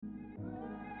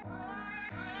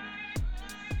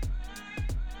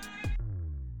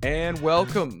And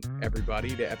welcome,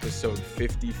 everybody, to episode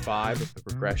 55 of the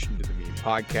Progression to the Mean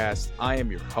podcast. I am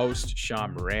your host,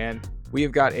 Sean Moran. We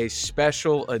have got a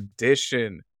special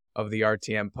edition of the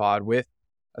RTM pod with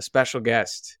a special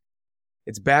guest.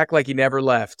 It's back like he never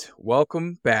left.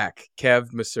 Welcome back,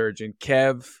 Kev Mahserejian.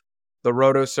 Kev, the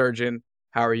roto surgeon.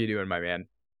 How are you doing, my man?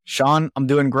 Sean, I'm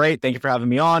doing great. Thank you for having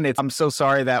me on. I'm so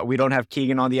sorry that we don't have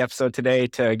Keegan on the episode today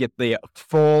to get the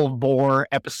full bore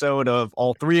episode of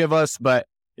all three of us, but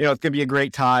it's going to be a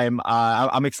great time.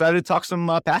 I'm excited to talk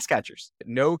some pass catchers.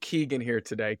 No Keegan here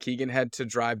today. Keegan had to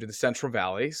drive to the Central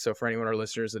Valley. So for anyone of our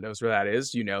listeners that knows where that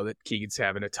is, you know that Keegan's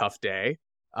having a tough day.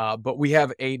 But we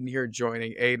have Aiden here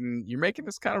joining. Aiden, you're making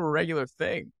this kind of a regular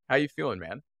thing. How you feeling,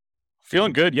 man?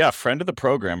 Feeling good. Yeah. Friend of the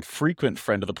program, frequent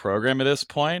friend of the program at this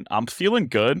point. I'm feeling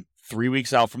good. 3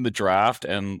 weeks out from the draft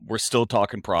and we're still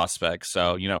talking prospects.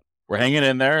 So, we're hanging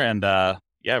in there and,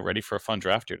 ready for a fun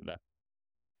draft here today.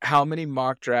 How many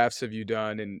mock drafts have you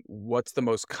done and what's the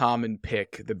most common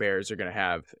pick the Bears are going to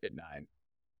have at 9?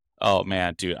 Oh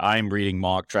man, dude, I'm reading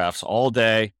mock drafts all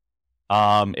day.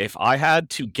 If I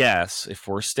had to guess, if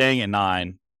we're staying at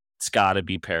 9, it's got to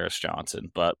be Paris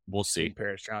Johnson, but we'll see.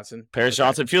 Paris Johnson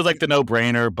Johnson feels like the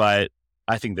no-brainer, but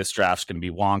I think this draft's going to be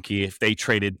wonky. If they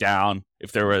traded down,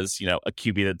 if there was, a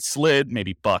QB that slid,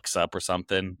 maybe Bucks up or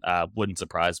something, wouldn't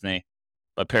surprise me.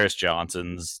 But Paris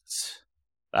Johnson's,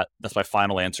 that's my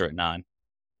final answer at 9.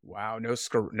 Wow, no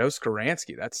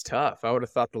Skaransky. That's tough. I would have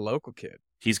thought the local kid.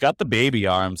 He's got the baby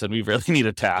arms, and we really need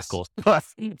a tackle. I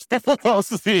think he's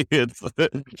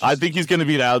going to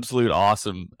be an absolute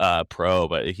awesome pro,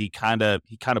 but he kind of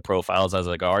profiles as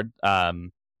a guard.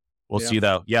 We'll see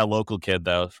though. Yeah, local kid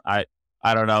though. I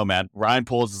don't know, man. Ryan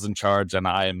Poles is in charge, and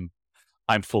I'm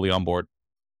fully on board.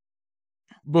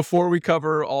 Before we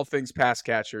cover all things pass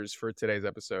catchers for today's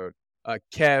episode,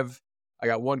 Kev, I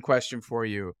got one question for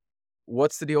you.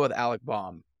 What's the deal with Alec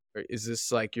Baum? Is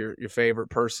this like your favorite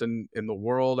person in the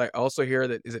world? I also hear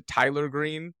that, is it Tyler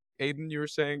Green? Aiden, you were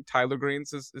saying Tyler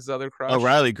Green's his other crush? Oh,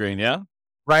 Riley Green, yeah?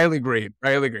 Riley Green.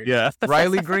 Yeah.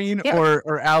 Riley Green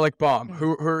or Alec Baum?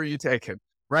 Who are you taking?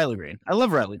 Riley Green. I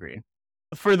love Riley Green.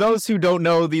 For those who don't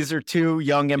know, these are two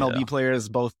young MLB players,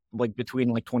 both like between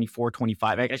like 24,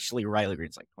 25. Actually, Riley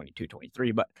Green's like 22,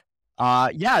 23, but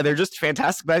they're just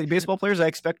fantastic baseball players. I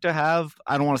expect to have,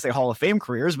 I don't want to say Hall of Fame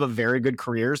careers, but very good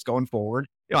careers going forward.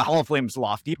 Hall of Fame's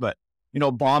lofty, but,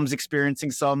 Baum's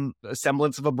experiencing some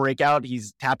semblance of a breakout.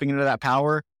 He's tapping into that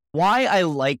power. Why I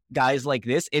like guys like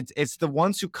this, it's the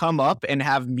ones who come up and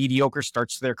have mediocre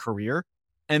starts to their career.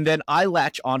 And then I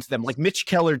latch onto them, like Mitch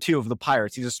Keller, too, of the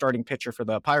Pirates. He's a starting pitcher for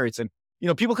the Pirates. And,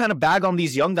 people kind of bag on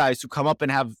these young guys who come up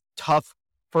and have tough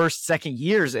first, second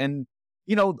years. And,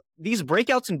 these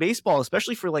breakouts in baseball,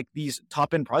 especially for like these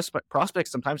top end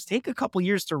prospects, sometimes take a couple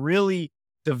years to really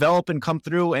develop and come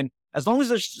through. And as long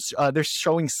as they're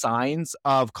showing signs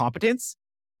of competence,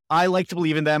 I like to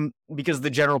believe in them because the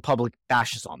general public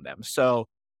bashes on them. So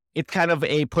it's kind of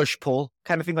a push-pull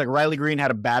kind of thing. Like Riley Green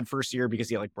had a bad first year because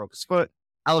he broke his foot.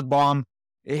 Alec Baum,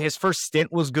 his first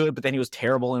stint was good, but then he was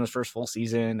terrible in his first full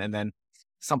season. And then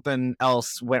something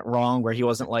else went wrong where he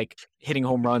wasn't like hitting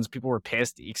home runs. People were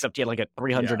pissed, except he had like a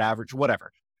 300 average,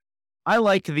 whatever. I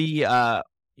like the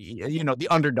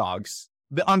underdogs,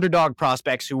 the underdog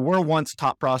prospects who were once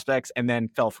top prospects and then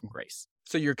fell from grace.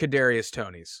 So you're Kadarius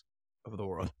Tonys of the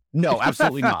world. No,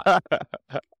 absolutely not.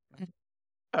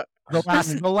 The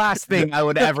last thing I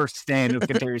would ever stand with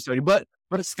Kadarius Toney, but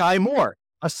a Sky Moore.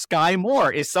 A Sky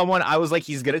Moore is someone I was like,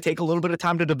 he's going to take a little bit of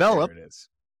time to develop. There it is.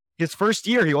 His first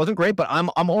year, he wasn't great, but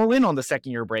I'm all in on the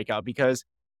second year breakout because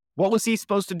what was he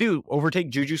supposed to do?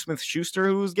 Overtake Juju Smith-Schuster,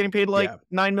 who was getting paid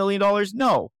 $9 million?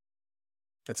 No.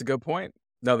 That's a good point.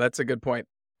 No, that's a good point.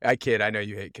 I kid. I know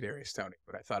you hate Kadarius Toney,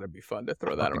 but I thought it'd be fun to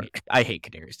throw that around. I hate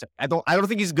Kadarius Toney. I don't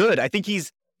think he's good. I think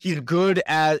he's good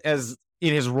as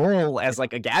in his role as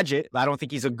like a gadget. I don't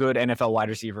think he's a good NFL wide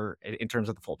receiver in terms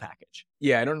of the full package.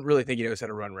 Yeah, I don't really think he knows how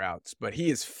to run routes, but he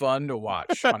is fun to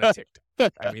watch on a TikTok.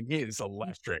 I mean, he is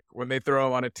electric when they throw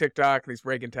him on a TikTok and he's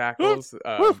breaking tackles.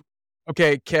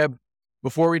 Okay, Keb,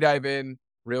 before we dive in,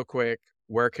 real quick,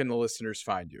 where can the listeners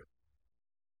find you?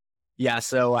 Yeah,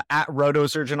 so at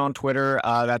RotoSurgeon on Twitter,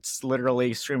 that's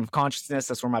literally stream of consciousness.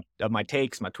 That's where my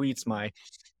takes, my tweets,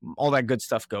 all that good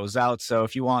stuff goes out. So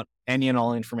if you want any and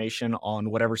all information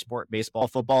on whatever sport, baseball,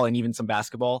 football, and even some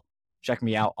basketball, check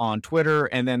me out on Twitter.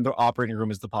 And then the Operating Room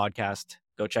is the podcast.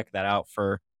 Go check that out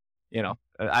for,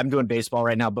 I'm doing baseball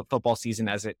right now, but football season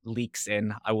as it leaks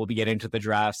in, I will be getting into the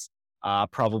drafts.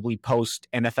 Probably post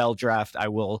NFL draft, I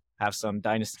will have some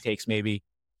dynasty takes maybe.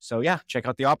 So yeah, check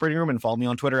out the operating room and follow me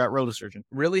on Twitter at RotoSurgeon.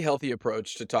 Really healthy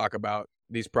approach to talk about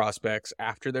these prospects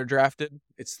after they're drafted.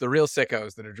 It's the real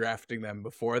sickos that are drafting them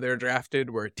before they're drafted,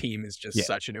 where a team is just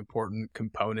such an important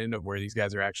component of where these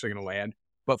guys are actually going to land.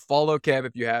 But follow Kev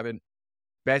if you haven't.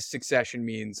 Best Succession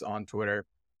means on Twitter.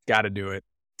 Got to do it.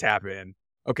 Tap in.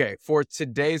 Okay, for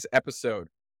today's episode,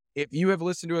 if you have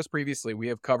listened to us previously, we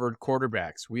have covered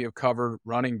quarterbacks. We have covered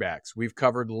running backs. We've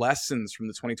covered lessons from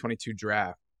the 2022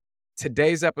 draft.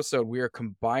 Today's episode, we are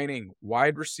combining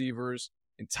wide receivers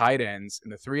and tight ends,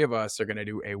 and the three of us are going to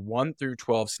do a 1 through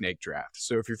 12 snake draft.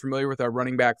 So if you're familiar with our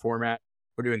running back format,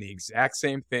 we're doing the exact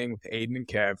same thing with Aiden and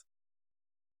Kev.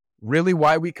 Really,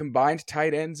 why we combined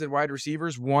tight ends and wide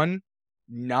receivers? One,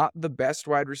 not the best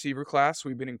wide receiver class.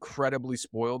 We've been incredibly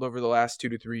spoiled over the last 2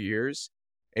 to 3 years.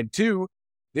 And two,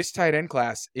 this tight end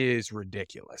class is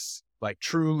ridiculous. Like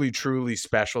truly, truly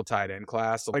special tight end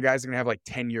class. A lot of guys are going to have like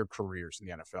 10-year careers in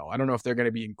the NFL. I don't know if they're going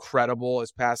to be incredible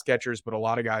as pass catchers, but a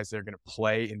lot of guys, they're going to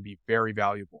play and be very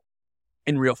valuable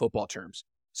in real football terms.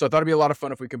 So I thought it'd be a lot of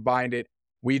fun if we combined it.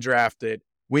 We drafted.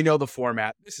 We know the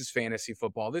format. This is fantasy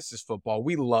football. This is football.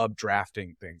 We love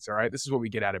drafting things, all right? This is what we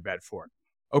get out of bed for.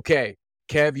 Okay,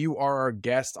 Kev, you are our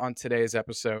guest on today's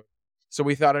episode. So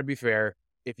we thought it'd be fair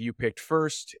if you picked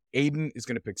first. Aiden is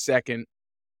going to pick second.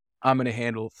 I'm going to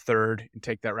handle third and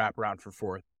take that wraparound for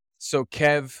fourth. So,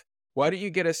 Kev, why don't you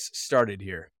get us started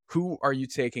here? Who are you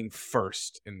taking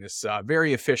first in this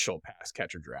very official pass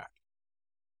catcher draft?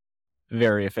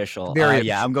 Very official.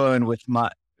 Yeah, I'm going with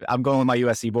my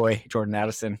USC boy, Jordan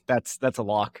Addison. That's a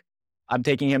lock. I'm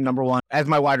taking him number one as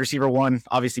my wide receiver one.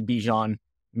 Obviously, Bijan,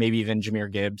 maybe even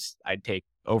Jahmyr Gibbs. I'd take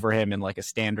over him in like a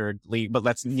standard league, but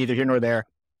that's neither here nor there.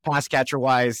 Pass catcher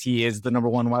wise, he is the number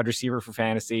one wide receiver for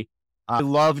fantasy. I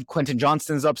love Quentin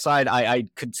Johnston's upside. I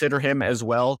consider him as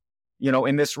well,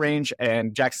 in this range.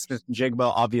 And Jackson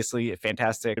Smith-Njigba, obviously,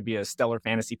 fantastic. It'd be a stellar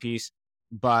fantasy piece.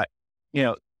 But,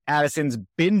 Addison's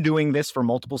been doing this for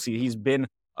multiple seasons. He's been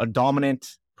a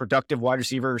dominant, productive wide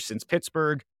receiver since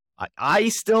Pittsburgh. I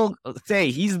still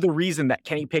say he's the reason that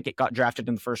Kenny Pickett got drafted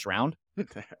in the first round.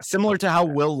 Similar to how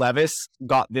Will Levis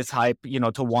got this hype, to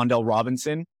Wan'Dale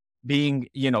Robinson. Being,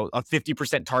 a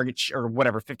 50% target or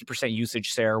whatever, 50% usage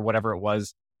share, whatever it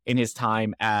was in his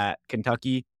time at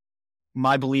Kentucky.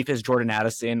 My belief is Jordan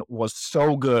Addison was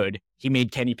so good, he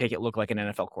made Kenny Pickett look like an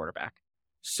NFL quarterback.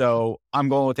 So I'm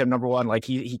going with him number one. Like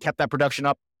he kept that production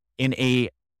up in a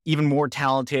even more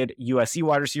talented USC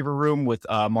wide receiver room with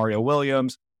Mario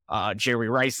Williams, Jerry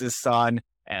Rice's son,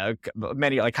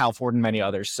 many like Kyle Ford and many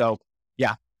others. So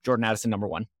yeah, Jordan Addison number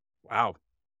one. Wow.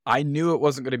 I knew it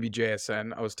wasn't going to be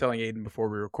JSN. I was telling Aiden before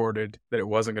we recorded that it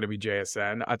wasn't going to be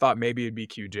JSN. I thought maybe it'd be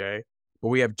QJ, but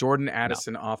we have Jordan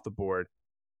Addison off the board.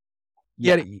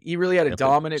 Yeah, he really had a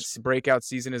dominant breakout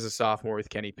season as a sophomore with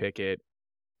Kenny Pickett.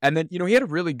 And then, he had a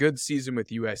really good season with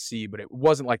USC, but it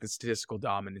wasn't like the statistical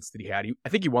dominance that he had. I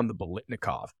think he won the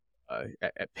Bolitnikov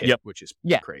at Pitt, which is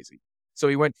crazy. So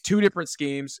he went 2 different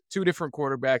schemes, 2 different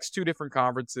quarterbacks, 2 different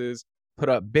conferences, put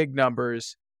up big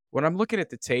numbers. When I'm looking at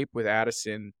the tape with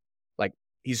Addison, like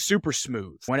he's super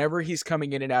smooth. Whenever he's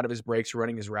coming in and out of his breaks,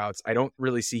 running his routes, I don't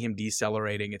really see him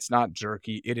decelerating. It's not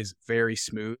jerky. It is very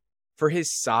smooth. For his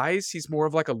size, he's more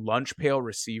of like a lunch pail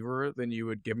receiver than you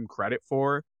would give him credit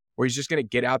for, where he's just going to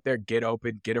get out there, get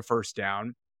open, get a first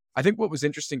down. I think what was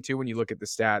interesting too, when you look at the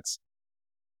stats,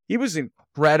 he was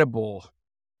incredible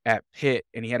at Pitt,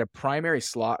 and he had a primary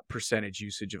slot percentage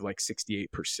usage of like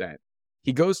 68%.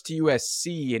 He goes to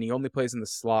USC and he only plays in the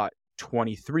slot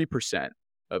 23%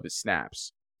 of his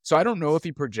snaps. So I don't know if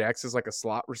he projects as like a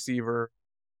slot receiver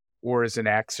or as an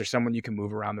X or someone you can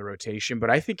move around the rotation,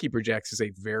 but I think he projects as a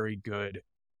very good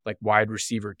like wide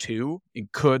receiver 2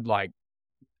 and could like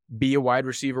be a wide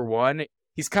receiver 1.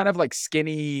 He's kind of like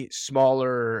skinny,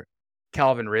 smaller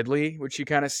Calvin Ridley, which you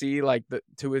kind of see like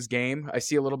to his game. I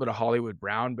see a little bit of Hollywood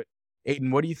Brown, but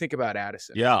Aiden, what do you think about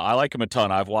Addison? Yeah, I like him a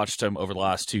ton. I've watched him over the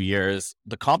last 2 years.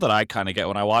 The comp that I kind of get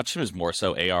when I watch him is more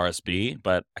so ARSB,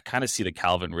 but I kind of see the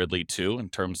Calvin Ridley too in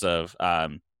terms of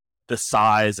the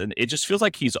size, and it just feels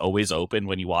like he's always open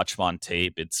when you watch him on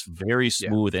tape. It's very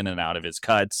smooth in and out of his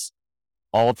cuts.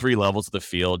 All 3 levels of the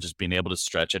field, just being able to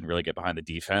stretch and really get behind the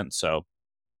defense. So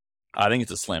I think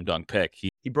it's a slam dunk pick.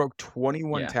 He broke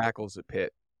 21 tackles at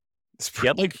Pitt. He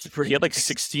had like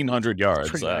 1,600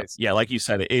 yards. Nice. Yeah, like you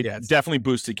said, it definitely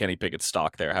boosted Kenny Pickett's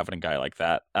stock there, having a guy like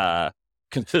that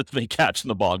consistently catching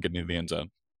the ball and getting into the end zone.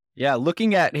 Yeah,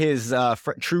 looking at his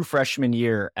true freshman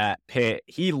year at Pitt,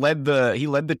 he led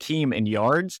the team in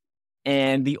yards,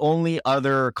 and the only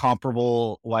other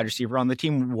comparable wide receiver on the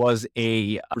team was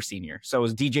a senior. So it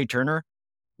was DJ Turner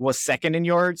was second in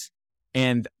yards,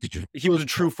 And he was a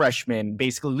true freshman,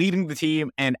 basically leading the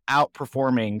team and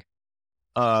outperforming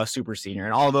super senior.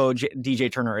 And although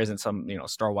DJ Turner isn't some,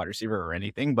 star wide receiver or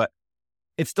anything, but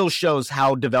it still shows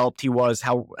how developed he was,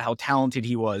 how talented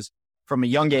he was from a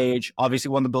young age. Obviously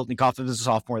won the Biletnikoff as a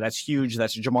sophomore. That's huge.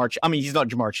 That's Jamar. I mean, he's not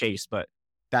Jamar Chase, but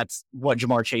that's what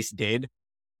Jamar Chase did.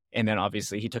 And then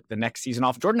obviously he took the next season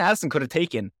off. Jordan Addison could have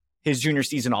taken his junior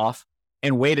season off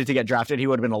and waited to get drafted. He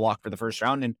would have been a lock for the first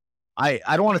round. And I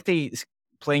don't want to say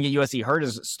playing at USC hurt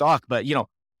his stock, but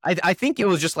I think it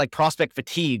was just like prospect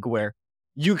fatigue where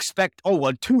you expect,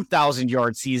 a 2,000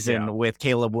 yard season with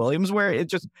Caleb Williams, where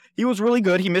he was really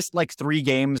good. He missed like 3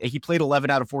 games. He played 11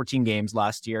 out of 14 games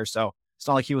last year. So it's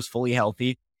not like he was fully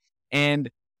healthy. And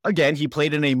again, he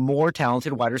played in a more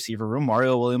talented wide receiver room.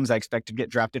 Mario Williams, I expect to get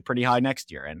drafted pretty high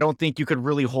next year. And I don't think you could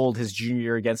really hold his junior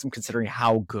year against him considering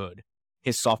how good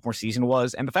his sophomore season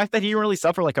was. And the fact that he didn't really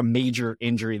suffer like a major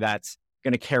injury that's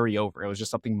going to carry over. It was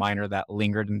just something minor that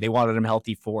lingered, and they wanted him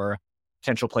healthy for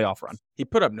potential playoff run. He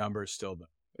put up numbers still, though.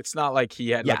 It's not like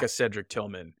he had like a Cedric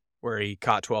Tillman where he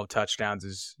caught 12 touchdowns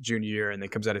his junior year and then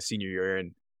comes out of senior year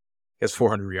and he has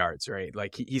 400 yards, right?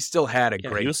 Like he still had a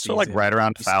great He was still season. like right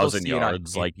around 1,000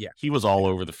 yards. Like yeah. He was all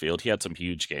over the field. He had some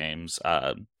huge games.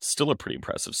 Still a pretty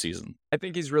impressive season. I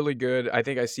think he's really good. I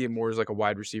think I see him more as like a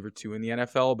wide receiver too in the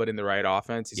NFL, but in the right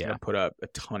offense, he's going to put up a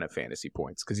ton of fantasy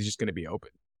points because he's just going to be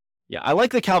open. Yeah, I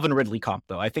like the Calvin Ridley comp,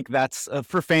 though. I think that's,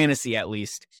 for fantasy at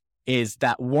least, is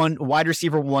that one wide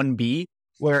receiver 1B,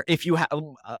 where if you have,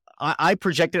 I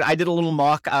projected, I did a little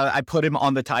mock, I put him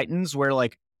on the Titans, where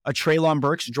like a Treylon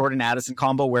Burks, Jordan Addison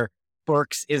combo, where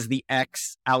Burks is the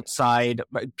X outside,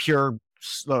 pure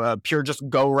just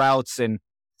go routes and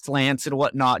slants and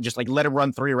whatnot, just like let him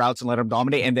run 3 routes and let him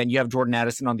dominate. And then you have Jordan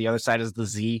Addison on the other side as the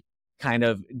Z, kind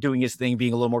of doing his thing,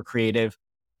 being a little more creative.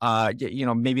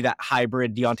 Maybe that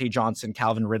hybrid Deontay Johnson,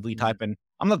 Calvin Ridley type. And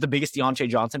I'm not the biggest Deontay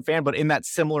Johnson fan, but in that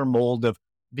similar mold of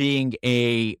being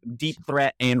a deep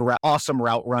threat and awesome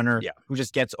route runner who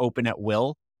just gets open at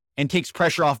will and takes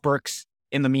pressure off Burks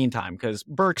in the meantime, because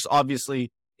Burks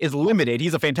obviously is limited.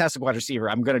 He's a fantastic wide receiver.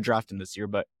 I'm going to draft him this year,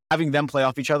 but having them play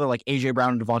off each other like AJ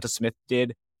Brown and Devonta Smith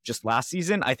did just last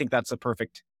season, I think that's a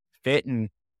perfect fit. And,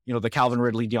 the Calvin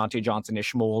Ridley, Deontay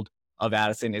Johnson-ish mold of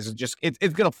Addison is just, it's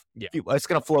going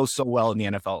to flow so well in the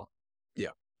NFL. Yeah.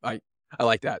 I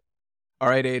like that. All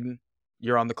right, Aiden,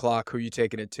 you're on the clock. Who are you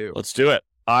taking it to? Let's do it.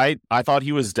 I thought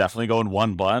he was definitely going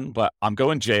 1-1, but I'm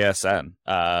going JSN.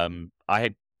 I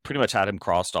had pretty much had him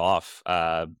crossed off,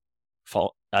 down to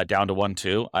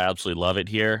 1-2. I absolutely love it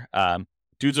here.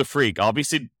 Dude's a freak.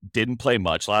 Obviously didn't play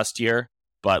much last year,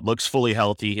 but looks fully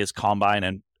healthy. His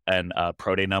combine and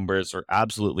pro day numbers are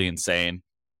absolutely insane.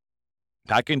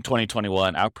 Back in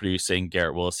 2021, outproducing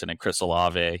Garrett Wilson and Chris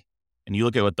Olave. And you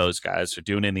look at what those guys are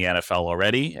doing in the NFL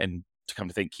already, and to come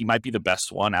to think, he might be the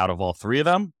best one out of all 3 of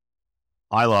them.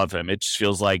 I love him. It just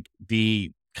feels like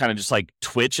the kind of just like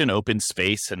twitch and open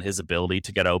space and his ability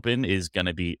to get open is going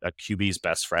to be a QB's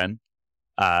best friend.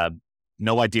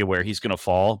 No idea where he's going to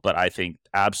fall, but I think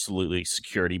absolutely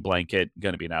security blanket,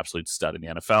 going to be an absolute stud in the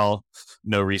NFL.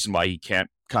 No reason why he can't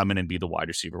come in and be the wide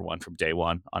receiver 1 from day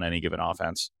 1 on any given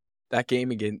offense. That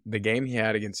game again, the game he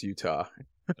had against Utah,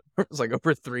 it was like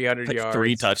over 300 yards,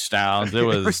 3 touchdowns. It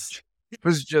was.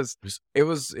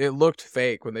 It looked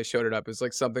fake when they showed it up. It's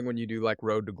like something when you do like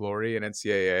Road to Glory in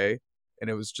NCAA, and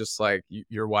it was just like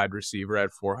your wide receiver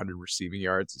had 400 receiving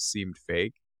yards. It seemed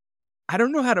fake. I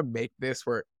don't know how to make this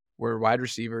where wide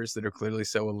receivers that are clearly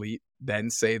so elite then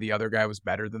say the other guy was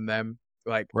better than them.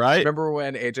 Like, right? Remember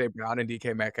when AJ Brown and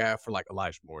DK Metcalf were like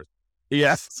Elijah Moore?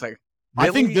 Yes. It's like, really?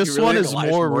 I think this one is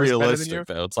more realistic,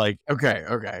 though. It's like, okay.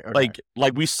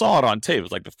 Like we saw it on tape. It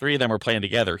was like the 3 of them were playing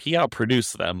together. He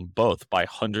outproduced them both by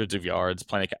hundreds of yards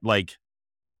playing. Like,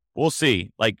 we'll see.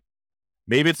 Like,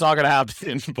 maybe it's not going to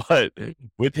happen, but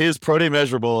with his pro day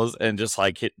measurables and just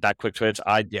like hit that quick twitch,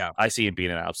 I see him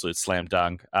being an absolute slam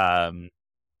dunk.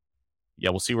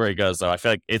 We'll see where he goes, though. I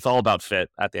feel like it's all about fit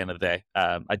at the end of the day.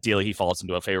 Ideally, he falls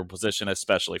into a favorable position,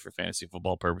 especially for fantasy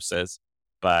football purposes.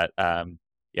 But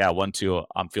 1-2,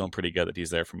 I'm feeling pretty good that he's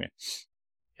there for me.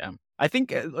 Yeah. I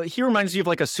think he reminds you of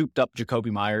like a souped up Jacoby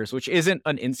Myers, which isn't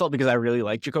an insult because I really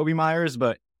like Jacoby Myers,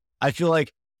 but I feel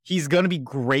like he's going to be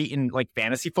great in like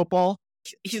fantasy football.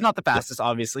 He's not the fastest,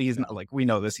 obviously. He's not like, we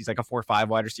know this. He's like a 4.5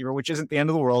 wide receiver, which isn't the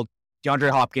end of the world.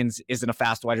 DeAndre Hopkins isn't a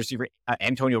fast wide receiver.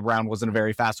 Antonio Brown wasn't a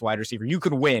very fast wide receiver. You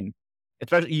could win.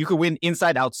 Especially, you could win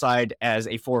inside outside as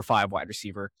a 4.5 wide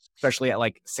receiver, especially at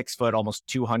like 6 foot, almost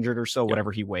 200 or so,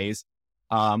 whatever he weighs.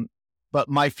 But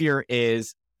my fear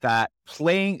is that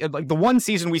playing like the one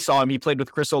season we saw him, he played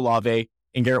with Chris Olave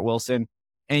and Garrett Wilson.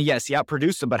 And yes, he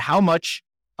outproduced him, but how much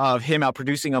of him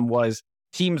outproducing him was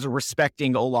teams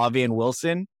respecting Olave and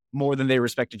Wilson more than they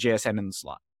respected JSN in the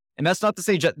slot. And that's not to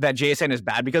say that JSN is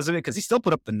bad because of it, because he still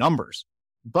put up the numbers.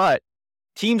 But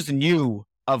teams knew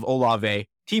of Olave.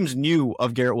 Teams knew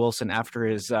of Garrett Wilson after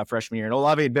his freshman year. And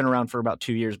Olave had been around for about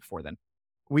 2 years before then.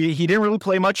 He didn't really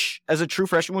play much as a true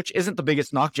freshman, which isn't the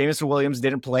biggest knock. Jamison Williams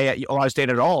didn't play at Ohio State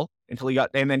at all until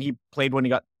and then he played when he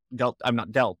got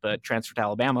transferred to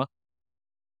Alabama.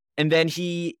 And then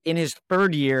he, in his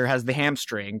third year, has the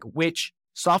hamstring, which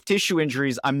soft tissue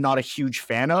injuries I'm not a huge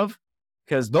fan of,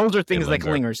 because those are things that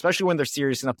linger, especially when they're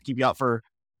serious enough to keep you out for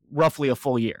roughly a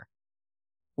full year.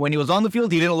 When he was on the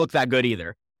field, he didn't look that good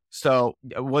either. So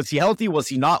was he healthy? Was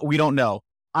he not? We don't know.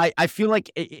 I feel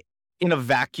like in a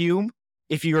vacuum,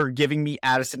 if you're giving me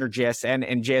Addison or JSN,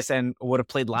 and JSN would have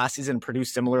played last season and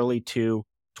produced similarly to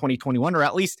 2021, or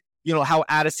at least, how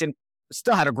Addison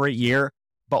still had a great year,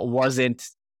 but wasn't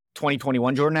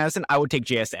 2021 Jordan Addison, I would take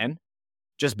JSN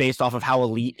just based off of how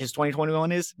elite his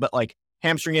 2021 is. But like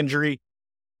hamstring injury,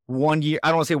 1 year, I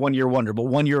don't want to say 1 year wonder, but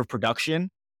 1 year of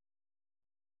production.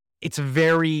 It's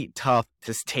very tough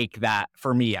to take that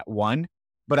for me at one,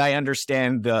 but I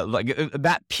understand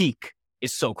that peak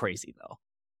is so crazy though.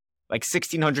 Like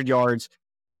 1,600 yards,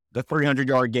 the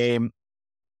 300-yard game.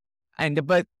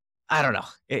 But I don't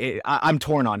know. I'm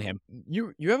torn on him.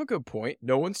 You have a good point.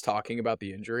 No one's talking about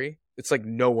the injury. It's like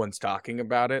no one's talking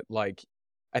about it. Like,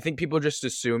 I think people are just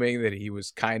assuming that he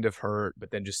was kind of hurt,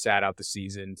 but then just sat out the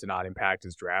season to not impact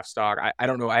his draft stock. I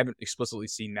don't know. I haven't explicitly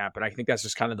seen that, but I think that's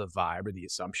just kind of the vibe or the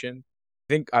assumption.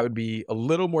 I think I would be a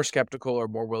little more skeptical or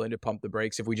more willing to pump the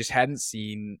brakes if we just hadn't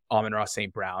seen Amon-Ra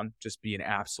St. Brown just be an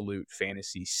absolute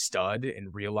fantasy stud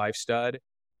and real life stud.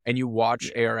 And you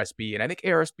watch ARSB, and I think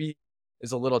ARSB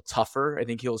is a little tougher. I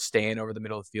think he'll stand over the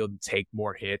middle of the field and take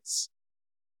more hits.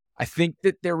 I think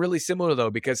that they're really similar,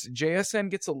 though, because JSN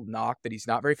gets a knock that he's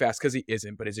not very fast because he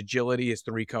isn't, but his agility, his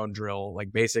 3-cone drill,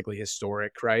 like basically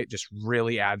historic, right? Just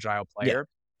really agile player.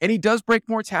 Yeah. And he does break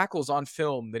more tackles on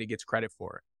film than he gets credit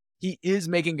for. He is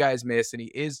making guys miss, and he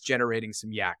is generating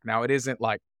some yak. Now, it isn't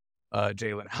like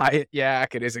Jalen Hyatt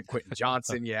yak. It isn't Quentin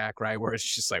Johnson yak, right? Where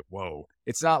it's just like, whoa.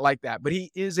 It's not like that. But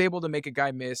he is able to make a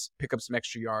guy miss, pick up some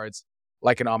extra yards,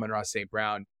 like an Amon-Ra St.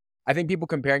 Brown. I think people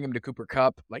comparing him to Cooper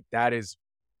Kupp, like that is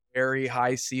very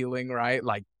high ceiling, right?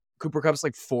 Like Cooper Kupp's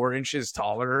like 4 inches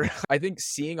taller. I think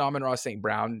seeing Amon-Ra St.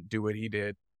 Brown do what he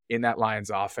did in that Lions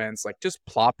offense, like just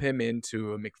plop him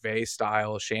into a McVay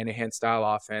style, Shanahan style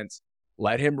offense,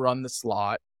 let him run the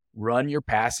slot, run your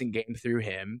passing game through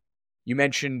him. You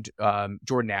mentioned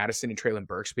Jordan Addison and Treylon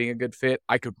Burks being a good fit.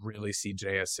 I could really see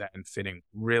JSN fitting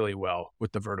really well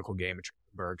with the vertical game of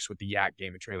Treylon Burks, with the yak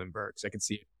game of Treylon Burks. I could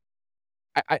see it.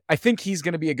 I think he's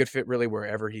going to be a good fit really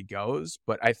wherever he goes,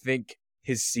 but I think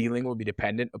his ceiling will be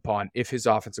dependent upon if his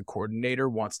offensive coordinator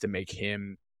wants to make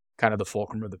him kind of the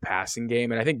fulcrum of the passing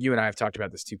game. And I think you and I have talked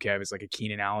about this too, Kev. It's like a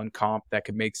Keenan Allen comp that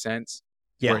could make sense.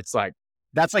 Yeah. Where it's like,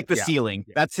 that's like the ceiling.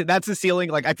 Yeah. That's the ceiling.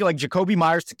 Like, I feel like Jacoby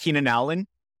Myers to Keenan Allen,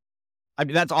 I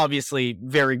mean, that's obviously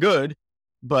very good,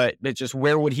 but it's just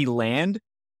where would he land?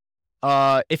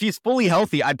 If he's fully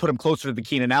healthy, I'd put him closer to the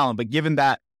Keenan Allen. But given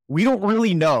that we don't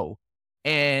really know,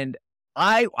 and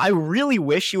I really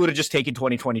wish he would have just taken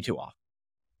 2022 off.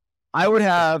 I would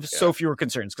have so fewer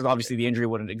concerns because obviously the injury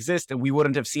wouldn't exist and we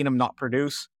wouldn't have seen him not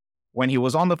produce when he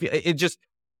was on the field. It just,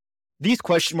 these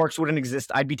question marks wouldn't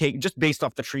exist. I'd be taking, just based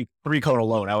off the 3-cone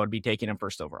alone, I would be taking him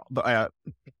first overall.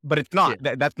 But it's not.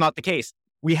 Yeah. That's not the case.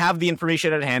 We have the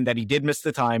information at hand that he did miss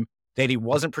the time, that he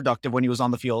wasn't productive when he was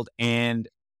on the field, and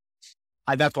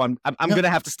that's why I'm going to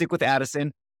have to stick with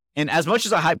Addison. And as much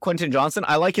as I hype Quentin Johnson,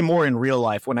 I like him more in real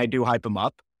life when I do hype him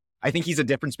up. I think he's a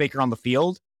difference maker on the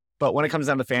field, but when it comes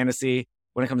down to fantasy,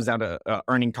 when it comes down to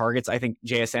earning targets, I think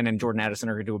JSN and Jordan Addison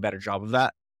are going to do a better job of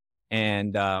that.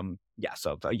 And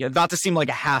not to seem like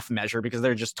a half measure because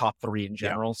they're just top 3 in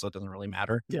general, so it doesn't really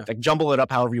matter. Yeah. Like, jumble it up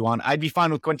however you want. I'd be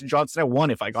fine with Quentin Johnson at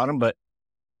 1 if I got him, but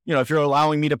if you're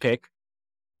allowing me to pick,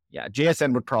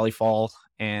 JSN would probably fall.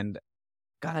 And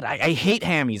God, I hate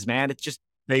hammies, man. It's just,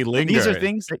 they linger. These are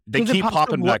things they keep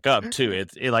popping back up too.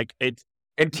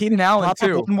 And Keenan Allen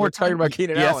too. We're talking about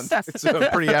Keenan Allen. It's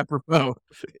pretty apropos.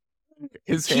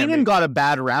 Keenan got a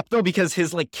bad rap though because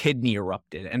his kidney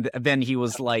erupted, and then he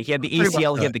was like, he had the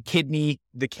ACL, he had the kidney,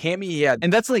 the hammy he had,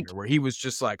 and that's where he was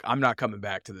just like, I'm not coming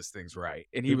back to this thing's right,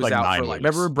 and he was out for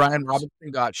remember Brian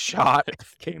Robinson got shot,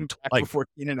 came back before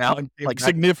Keenan Allen came back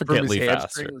significantly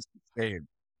faster. It was insane.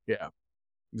 Yeah.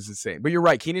 It was insane. But you're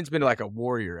right. Keenan's been like a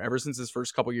warrior ever since his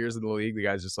first couple years in the league. The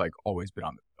guy's just always been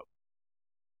on the field.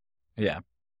 Yeah.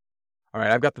 All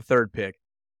right. I've got the third pick.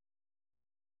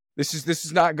 This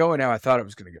is not going how I thought it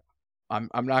was going to go.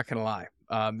 I'm not going to lie.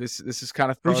 This is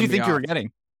kind of Who throwing do you me think you were off.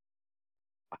 getting?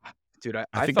 Dude, I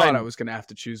I think thought I was gonna have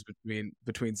to choose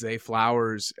between Zay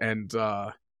Flowers and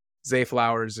Jordan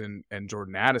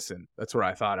Addison. That's what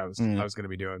I thought I was gonna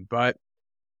be doing. But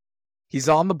he's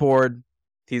on the board.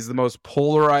 He's the most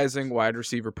polarizing wide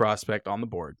receiver prospect on the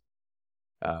board.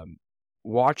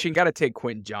 Got to take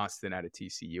Quentin Johnston out of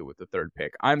TCU with the third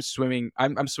pick. I'm swinging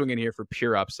here for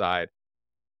pure upside.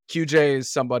 QJ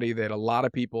is somebody that a lot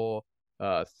of people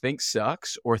think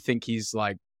sucks or think he's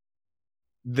like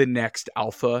the next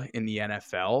alpha in the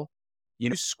NFL.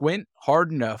 You squint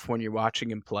hard enough when you're watching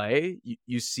him play,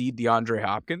 you see DeAndre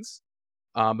Hopkins.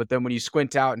 But then when you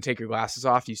squint out and take your glasses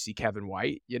off, you see Kevin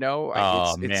White. It's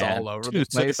all over the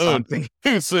place.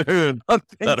 Too soon.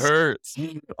 That hurts.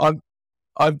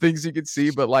 On things you can see,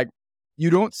 but like you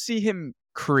don't see him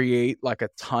create like a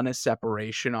ton of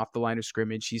separation off the line of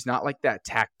scrimmage. He's not like that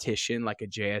tactician like a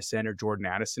JSN or Jordan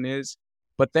Addison is.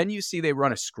 But then you see they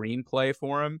run a screenplay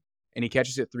for him and he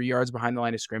catches it 3 yards behind the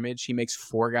line of scrimmage. He makes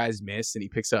 4 guys miss and he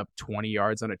picks up 20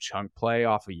 yards on a chunk play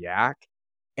off of Yak.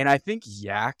 And I think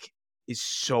Yak is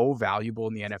so valuable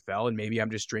in the NFL. And maybe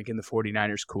I'm just drinking the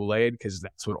 49ers Kool-Aid because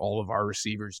that's what all of our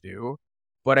receivers do.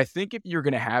 But I think if you're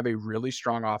going to have a really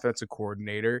strong offensive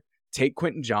coordinator, take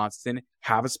Quentin Johnston,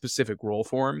 have a specific role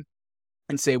for him,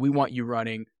 and say, we want you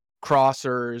running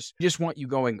crossers. We just want you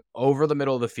going over the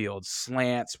middle of the field,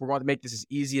 slants. We're going to make this as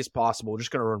easy as possible. We're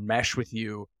just going to mesh with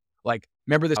you. Like,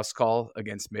 remember this house call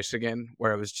against Michigan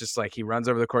where it was just like he runs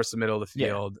over the course of the middle of the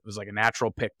field. Yeah. It was like a natural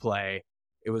pick play.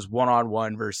 It was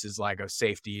one-on-one versus like a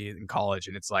safety in college.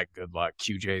 And it's like, good luck.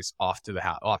 QJ's off to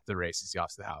the races. He's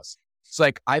off to the house. It's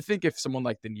like, I think if someone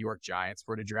like the New York Giants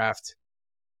were to draft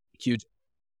QJ,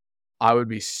 I would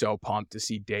be so pumped to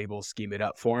see Dable scheme it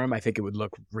up for him. I think it would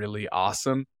look really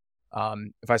awesome.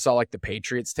 If I saw like the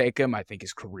Patriots take him, I think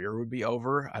his career would be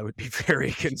over. I would be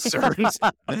very concerned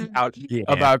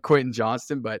about Quentin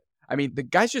Johnston. But I mean, the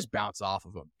guys just bounce off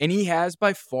of him. And he has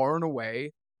by far and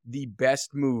away the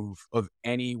best move of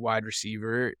any wide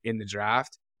receiver in the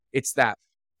draft. It's that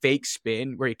fake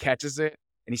spin where he catches it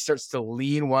and he starts to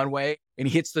lean one way and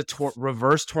he hits the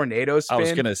reverse tornado spin. I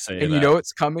was going to say and that. You know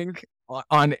it's coming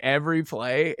on every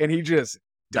play and he just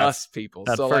dusts people.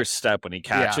 That first step when he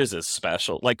catches is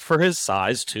special. Like for his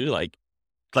size too, like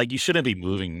you shouldn't be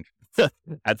moving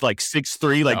at like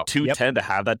 6'3", like 210 to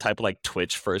have that type of like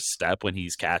twitch first step when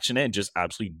he's catching it and just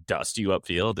absolutely dust you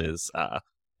upfield is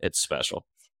it's special.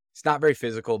 It's not very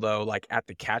physical though, like at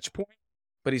the catch point,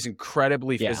 but he's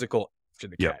incredibly physical after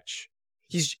the catch.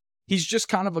 He's just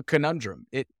kind of a conundrum.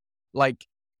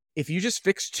 If you just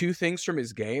fix 2 things from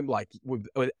his game, like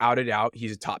without a doubt,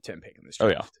 he's a top 10 pick in this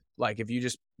draft. Oh, yeah. Like if you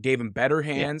just gave him better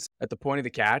hands at the point of the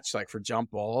catch, like for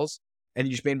jump balls, and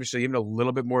you just made him just even a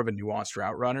little bit more of a nuanced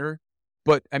route runner.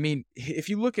 But I mean, if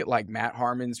you look at like Matt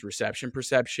Harmon's reception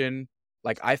perception,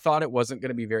 like I thought it wasn't going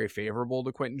to be very favorable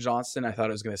to Quentin Johnston. I thought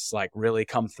it was going to like really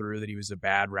come through that he was a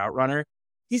bad route runner.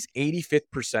 He's 85th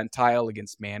percentile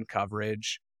against man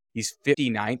coverage. He's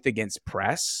 59th against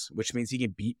press, which means he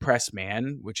can beat press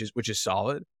man, which is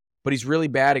solid. But he's really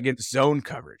bad against zone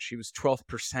coverage. He was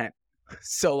 12%.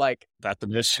 So like that's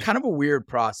an issue. Kind of a weird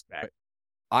prospect.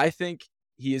 I think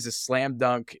he is a slam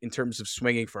dunk in terms of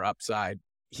swinging for upside.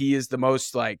 He is the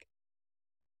most like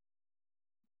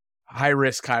high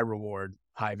risk, high reward,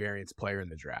 high variance player in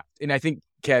the draft. And I think,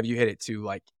 Kev, you hit it too.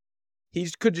 Like he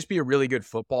could just be a really good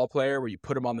football player where you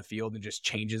put him on the field and just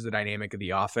changes the dynamic of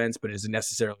the offense, but it doesn't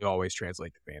necessarily always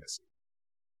translate to fantasy.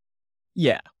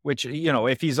 Yeah, which,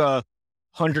 if he's a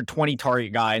 120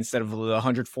 target guy instead of the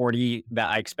 140 that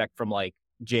I expect from like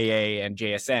JA and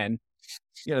JSN,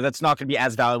 that's not going to be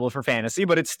as valuable for fantasy,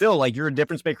 but it's still like you're a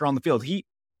difference maker on the field.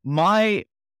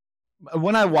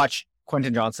 When I watch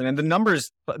Quentin Johnston and the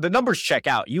numbers check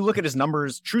out. You look at his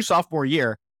numbers, true sophomore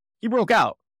year, he broke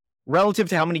out. Relative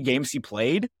to how many games he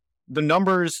played, the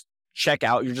numbers check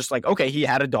out. You're just like, okay, he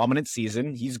had a dominant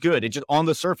season. He's good. It just on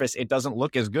the surface, it doesn't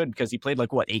look as good because he played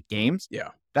 8 games. Yeah.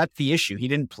 That's the issue. He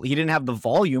didn't have the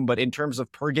volume, but in terms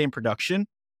of per game production,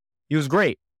 he was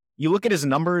great. You look at his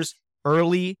numbers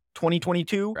early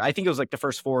 2022, I think it was like the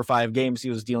first 4 or 5 games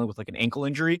he was dealing with like an ankle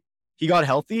injury. He got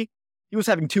healthy. He was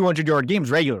having 200-yard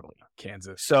games regularly.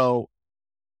 Kansas. So,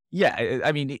 yeah,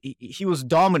 I mean, he was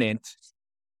dominant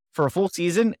for a full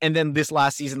season, and then this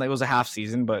last season, was a half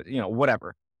season, but,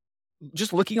 whatever.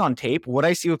 Just looking on tape, what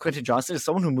I see with Quentin Johnston is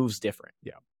someone who moves different.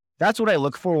 Yeah. That's what I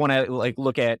look for when I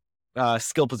look at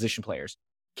skill position players.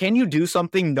 Can you do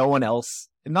something no one else,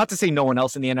 not to say no one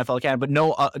else in the NFL can, but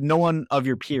no one of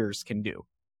your peers can do?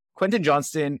 Quentin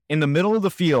Johnston in the middle of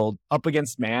the field up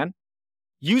against man,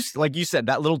 like you said,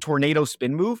 that little tornado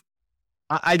spin move,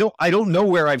 I don't know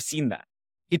where I've seen that.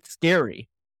 it's scary.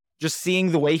 Just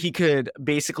seeing the way he could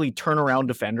basically turn around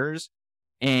defenders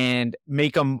and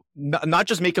make them, not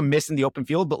just make them miss in the open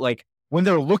field, but like when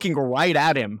they're looking right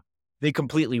at him, they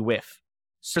completely whiff.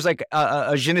 So there's like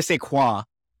a je ne sais quoi.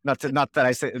 Not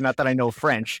that I know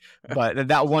French, but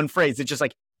that one phrase, it's just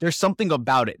like, there's something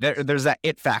about it. There's that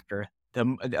it factor.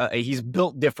 He's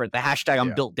built different. The hashtag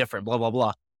I'm built different, blah, blah,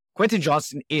 blah. Quentin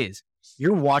Johnston is.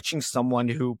 You're watching someone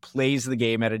who plays the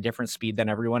game at a different speed than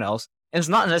everyone else. And it's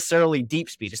not necessarily deep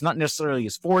speed. It's not necessarily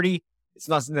his 40. It's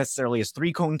not necessarily his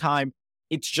 3-cone time.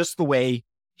 It's just the way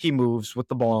he moves with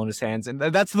the ball in his hands. And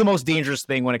that's the most dangerous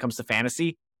thing when it comes to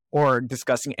fantasy or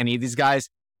discussing any of these guys,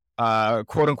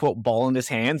 quote unquote, ball in his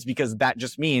hands, because that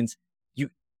just means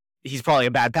he's probably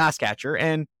a bad pass catcher.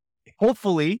 And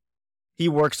hopefully he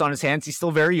works on his hands. He's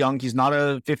still very young. He's not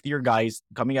a 50-year guy. He's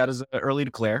coming out as an early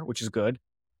declare, which is good.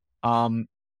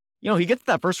 He gets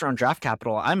that first round draft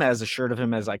capital. I'm as assured of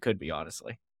him as I could be,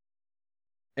 honestly.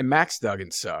 And Max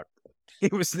Duggan sucked. He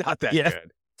was not that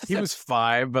good. He was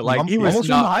 5, but he was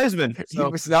not Heisman. He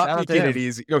was not making it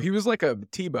easy. He was like a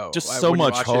Tebow. Just so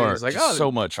much heart. Like,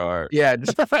 so much heart. Yeah,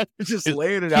 just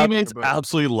laying it out. Teammates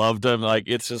absolutely loved him. Like,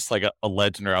 it's just like a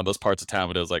legend around those parts of town.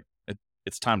 But it was like,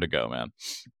 it's time to go, man.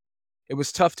 It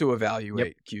was tough to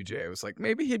evaluate QJ. It was like,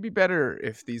 maybe he'd be better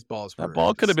if these balls were... That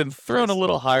ball could have been thrown a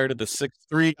little higher to the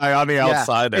 6'3" guy on the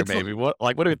outside there, maybe. What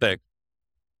do you think?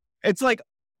 It's like,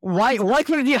 why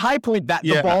couldn't he high point that?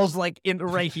 The ball's like in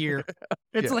right here.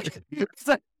 It's like, do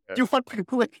you want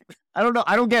I don't know.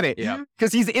 I don't get it. Yeah.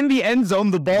 Because he's in the end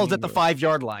zone. The ball's at the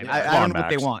 5-yard line. I don't know what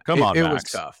they want. Come on, It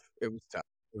Max.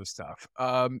 was tough.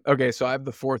 Okay, so I have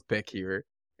the 4th pick here.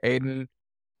 Aiden,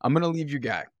 I'm going to leave your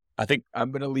guy. I think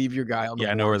I'm going to leave your guy on the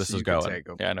board. I know where this is going.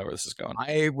 I know where this is going.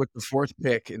 With the 4th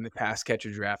pick in the pass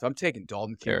catcher draft, I'm taking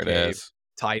Dalton Kincaid, there it is.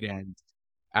 tight end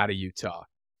out of Utah.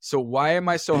 So why am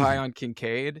I so high on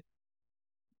Kincaid?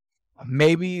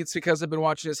 Maybe it's because I've been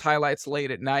watching his highlights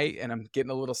late at night and I'm getting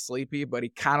a little sleepy, but he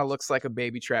kind of looks like a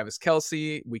baby Travis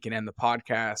Kelce. We can end the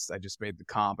podcast. I just made the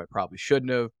comp. I probably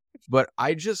shouldn't have, but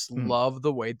I just love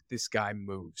the way that this guy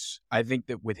moves. I think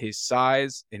that with his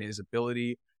size and his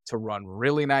ability to run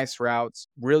really nice routes,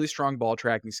 really strong ball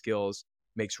tracking skills,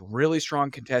 makes really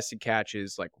strong contested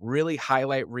catches, like really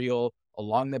highlight reel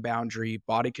along the boundary,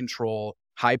 body control,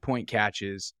 high point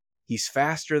catches. He's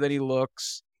faster than he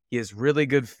looks. He has really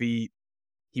good feet.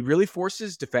 He really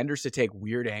forces defenders to take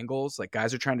weird angles. Like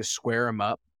guys are trying to square him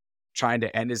up, trying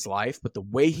to end his life. But the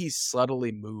way he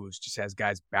subtly moves just has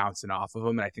guys bouncing off of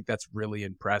him. And I think that's really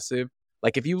impressive.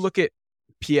 Like if you look at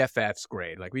PFF's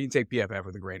grade, like we can take PFF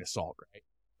with a grain of salt, right?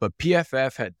 But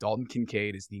PFF had Dalton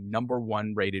Kincaid as the number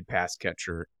 1 rated pass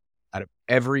catcher out of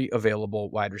every available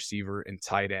wide receiver and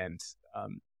tight end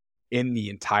in the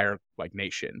entire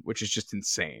nation, which is just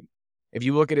insane. If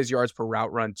you look at his yards per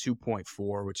route run,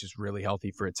 2.4, which is really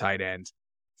healthy for a tight end,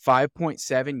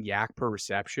 5.7 yak per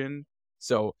reception.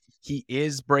 So he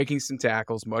is breaking some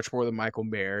tackles, much more than Michael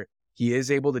Mayer. He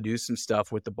is able to do some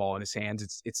stuff with the ball in his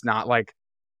hands. It's not like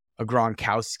a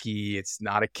Gronkowski. It's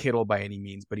not a Kittle by any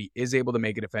means, but he is able to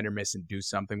make a defender miss and do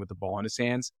something with the ball in his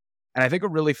hands. And I think a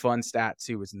really fun stat,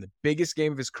 too, is in the biggest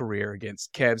game of his career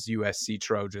against Kev's USC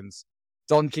Trojans,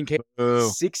 Dalton Kincaid,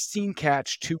 16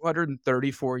 catch,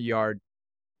 234 yard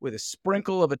with a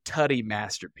sprinkle of a tutty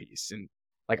masterpiece. And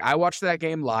I watched that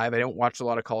game live. I don't watch a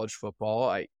lot of college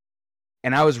football.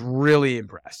 And I was really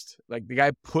impressed. The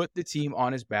guy put the team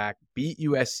on his back, beat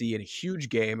USC in a huge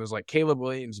game. It was like Caleb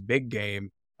Williams' big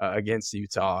game against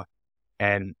Utah.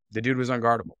 And the dude was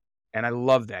unguardable. And I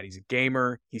love that. He's a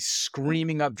gamer. He's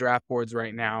screaming up draft boards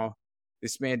right now.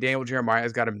 This man, Daniel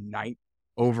Jeremiah's got him 9th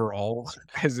overall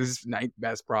as his 9th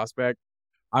best prospect.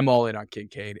 I'm all in on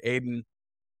Kincaid. Aiden,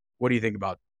 what do you think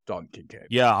about Dalton Kincaid?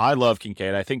 Yeah, I love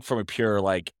Kincaid. I think from a pure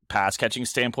pass catching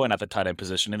standpoint at the tight end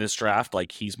position in this draft,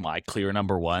 he's my clear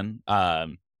number 1.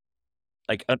 An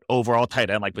overall tight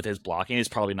end, with his blocking is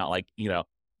probably not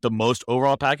the most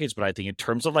overall package, but I think in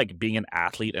terms of being an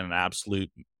athlete and an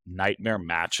absolute nightmare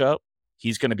matchup,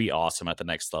 he's going to be awesome at the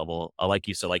next level. Like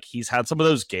you said, he's had some of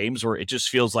those games where it just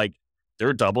feels like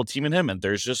they're double teaming him and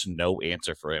there's just no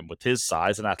answer for him. With his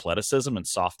size and athleticism and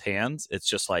soft hands, it's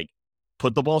just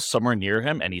put the ball somewhere near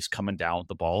him and he's coming down with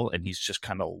the ball and he's just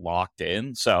kind of locked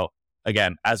in. So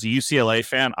again, as a UCLA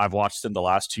fan, I've watched him the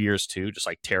last 2 years too, just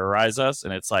terrorize us.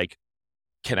 And it's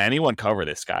can anyone cover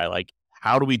this guy?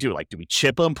 How do we do? Do we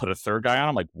chip him, put a third guy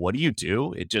on him? What do you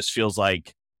do? It just feels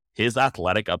like his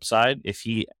athletic upside, if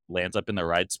he lands up in the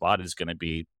right spot, is going to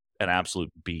be an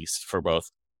absolute beast for both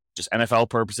just NFL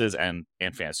purposes and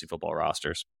fantasy football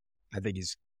rosters. I think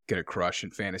he's going to crush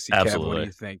in fantasy. Absolutely. Kev, what do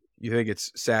you think? You think it's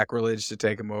sacrilege to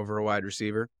take him over a wide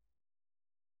receiver?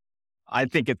 I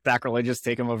think it's sacrilegious to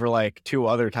take him over like 2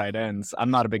 other tight ends.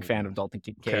 I'm not a big fan of Dalton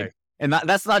Kincaid. Okay. And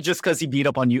that's not just because he beat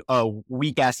up on a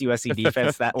weak-ass USC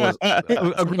defense. That was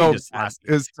egregious.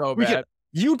 It was so bad.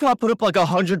 Utah put up like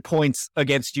 100 points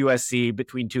against USC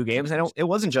between 2 games, and it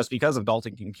wasn't just because of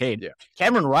Dalton Kincaid. Yeah.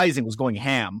 Cameron Rising was going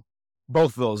ham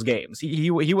both of those games. He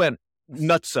went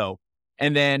nutso.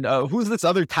 And then who's this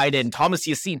other tight end? Thomas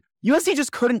Yacine. USC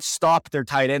just couldn't stop their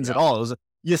tight ends at all. It was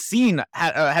Yacine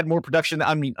had more production.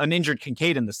 Uninjured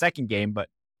Kincaid in the second game, but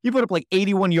he put up like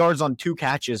 81 yards on 2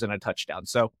 catches and a touchdown.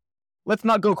 So let's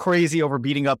not go crazy over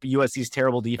beating up USC's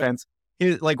terrible defense.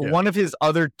 One of his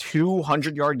other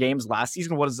 200-yard games last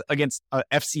season was against a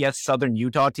FCS Southern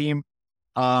Utah team.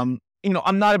 I'm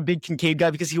not a big Kincaid guy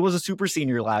because he was a super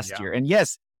senior last year. And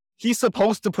yes, he's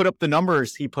supposed to put up the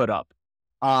numbers he put up.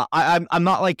 I'm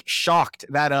not like shocked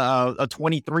that a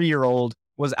 23-year-old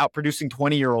was outproducing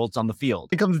 20-year-olds on the field.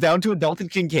 It comes down to Dalton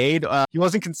Kincaid. He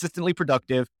wasn't consistently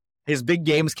productive. His big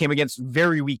games came against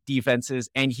very weak defenses,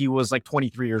 and he was like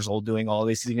 23 years old doing all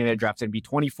this. He's going to get drafted and be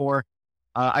 24.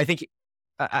 I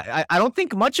don't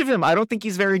think much of him. I don't think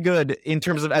he's very good in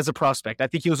terms of as a prospect. I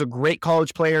think he was a great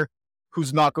college player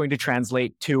who's not going to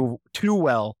translate too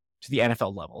well to the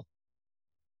NFL level.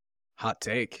 Hot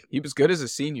take. He was good as a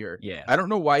senior. Yeah. I don't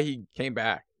know why he came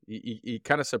back. He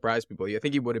kind of surprised people. I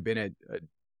think he would have been an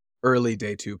early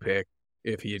day 2 pick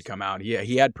if he had come out. Yeah,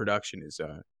 he had production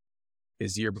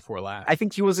his year before last. I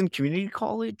think he was in community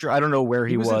college, or I don't know where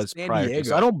he was prior to.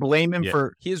 So I don't blame him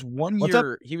for. He has 1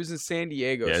 year. He was in San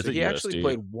Diego, Yeah, so he actually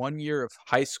played 1 year of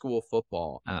high school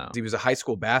football. Oh. He was a high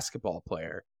school basketball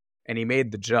player, and he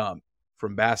made the jump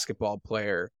from basketball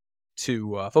player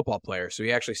to football player. So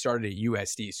he actually started at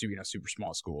USD, so super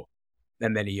small school,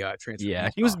 and then he transferred.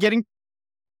 Yeah, he was getting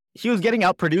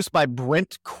outproduced by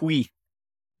Brent Queeth.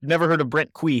 Never heard of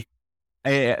Brent Queeth?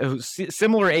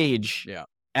 Similar age. Yeah.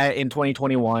 In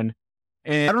 2021.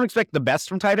 And I don't expect the best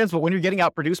from tight ends, but when you're getting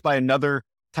outproduced by another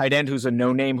tight end who's a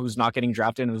no-name, who's not getting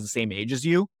drafted and is the same age as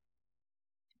you,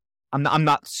 I'm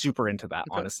not super into that,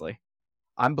 honestly.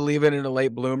 I'm believing in a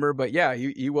late bloomer, but yeah,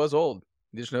 he was old.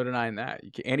 There's no denying that.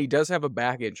 And he does have a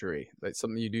back injury. That's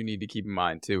something you do need to keep in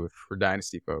mind, too, for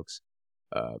Dynasty folks.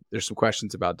 There's some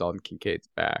questions about Dalton Kincaid's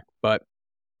back. But,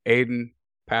 Aiden,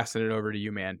 passing it over to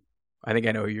you, man. I think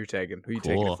I know who you're taking. Who are you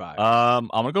taking at 5? I'm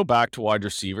going to go back to wide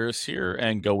receivers here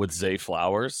and go with Zay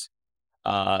Flowers.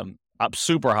 I'm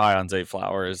super high on Zay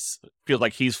Flowers. Feels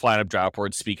like he's flying up draft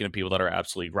boards, speaking of people that are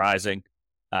absolutely rising.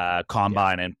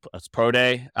 Combine and Pro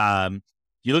Day.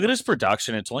 You look at his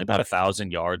production, it's only about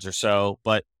 1,000 yards or so,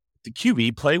 but the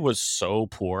QB play was so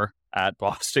poor at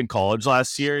Boston College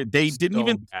last year. They didn't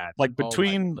even, bad.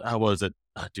 Between, what was it?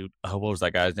 What was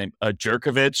that guy's name?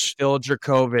 Jerkovich. Phil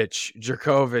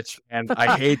Jerkovich. And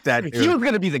I hate that dude. He was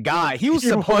going to be the guy. He was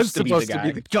supposed to be the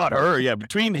guy. Got her. Yeah.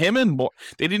 Between him and more,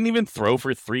 they didn't even throw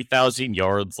for 3,000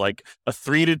 yards, like a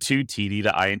 3-2 TD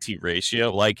to INT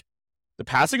ratio. Like, the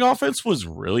passing offense was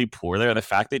really poor there. And the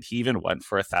fact that he even went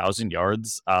for 1,000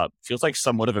 yards feels like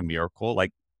somewhat of a miracle.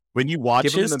 Like, when you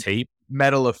watch his tape,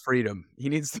 Medal of Freedom. He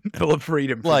needs the Medal of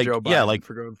Freedom for Joe Biden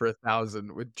for going for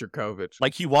 1,000 with Jerkovich.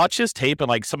 Like, you watch his tape and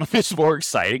like some of his more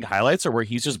exciting highlights are where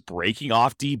he's just breaking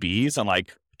off DBs and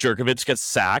like Jerkovich gets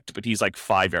sacked, but he's like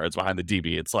 5 yards behind the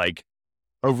DB. It's like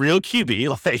a real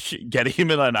QB, like getting him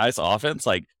in a nice offense.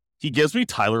 Like, he gives me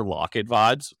Tyler Lockett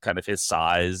vibes, kind of his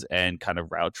size and kind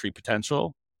of route tree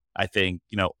potential. I think,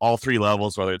 all 3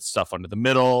 levels, whether it's stuff under the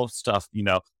middle, stuff,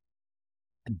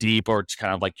 deep, or it's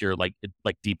kind of like your like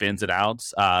deep ins and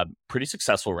outs. Pretty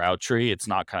successful route tree. It's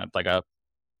not kind of like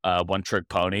a one trick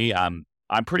pony. I'm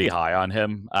pretty high on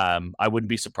him. I wouldn't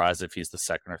be surprised if he's the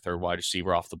second or third wide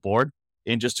receiver off the board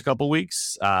in just a couple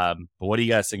weeks. But what do you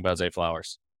guys think about Zay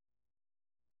Flowers?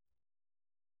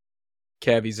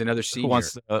 Kev, he's another senior.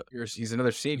 He's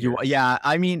another senior.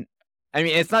 I mean,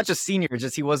 it's not just senior.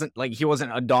 Just he wasn't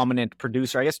a dominant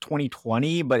producer. I guess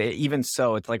 2020, but even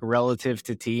so, it's like relative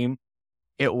to team,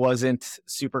 it wasn't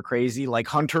super crazy. Like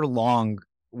Hunter Long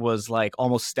was like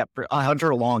almost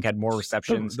Hunter Long had more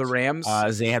receptions. The Rams.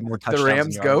 Zay had more touchdowns. The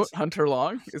Rams goat Hunter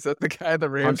Long. Is that the guy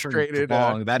the Rams Hunter traded?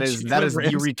 Long. That is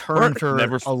the return for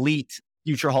elite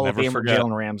future Hall of Famer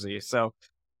Jalen Ramsey. So.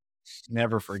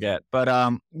 Never forget. But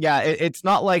it's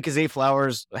not like Zay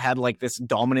Flowers had like this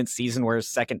dominant season where his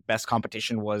second best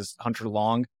competition was Hunter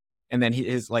Long, and then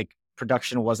his like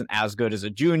production wasn't as good as a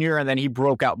junior, and then he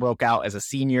broke out as a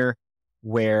senior,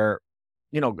 where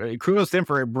kudos to him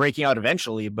for breaking out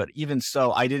eventually. But even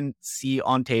so, I didn't see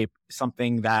on tape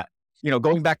something that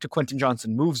going back to Quentin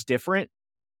Johnson moves different.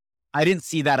 I didn't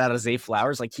see that out of Zay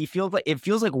Flowers. Like it feels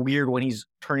like weird when he's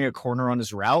turning a corner on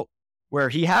his route, where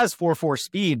he has 4.4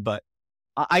 speed, but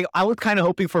I was kind of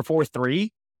hoping for 4.3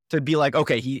 to be like,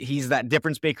 okay, he's that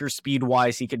difference maker speed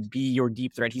wise. He could be your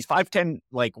deep threat. He's 5'10",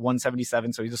 like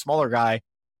 177, so he's a smaller guy.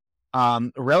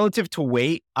 Relative to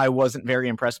weight, I wasn't very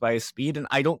impressed by his speed, and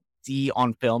I don't see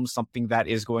on film something that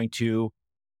is going to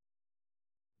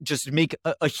just make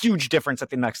a huge difference at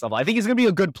the next level. I think he's going to be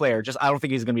a good player. Just I don't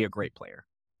think he's going to be a great player.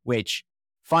 Which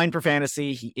fine for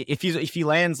fantasy. If he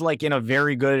lands like in a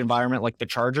very good environment, like the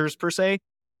Chargers per se,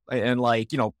 and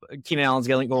like, you know, Keenan Allen's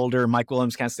getting older, Mike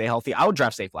Williams can't stay healthy, I would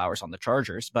draft Zay Flowers on the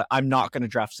Chargers, but I'm not going to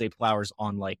draft Zay Flowers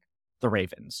on like the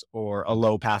Ravens or a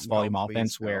low pass volume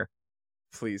offense where,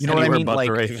 please, you know what I mean? But like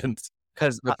the Ravens,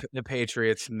 because the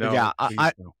Patriots, no, yeah,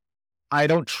 I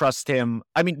don't trust him.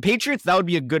 I mean, Patriots, that would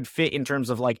be a good fit in terms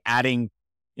of like adding,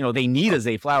 you know, they need a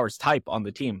Zay Flowers type on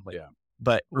the team. Like, yeah,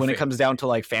 but when it comes down to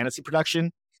like fantasy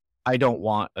production, I don't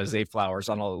want a Zay Flowers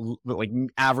on a like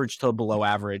average to below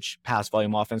average pass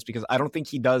volume offense because I don't think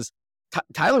he does.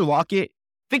 Tyler Lockett,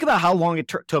 think about how long it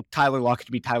took Tyler Lockett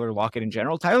to be Tyler Lockett in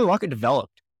general. Tyler Lockett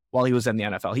developed while he was in the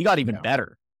NFL. He got even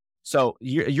better. So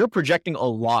you're projecting a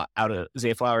lot out of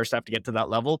Zay Flowers to have to get to that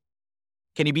level.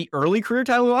 Can he be early career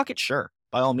Tyler Lockett? Sure,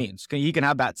 by all means. He can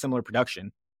have that similar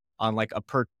production on like a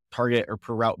per target or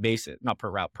per route basis, not per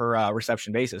route, per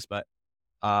reception basis, but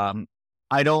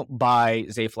I don't buy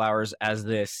Zay Flowers as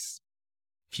this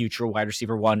future wide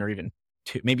receiver 1 or even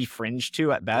 2, maybe fringe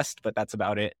 2 at best, but that's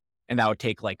about it. And that would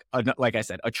take like I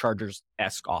said, a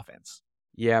Chargers-esque offense.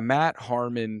 Yeah, Matt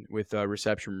Harmon with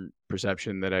reception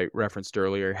perception that I referenced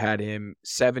earlier had him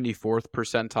 74th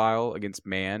percentile against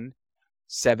man,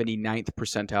 79th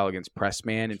percentile against press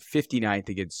man, and 59th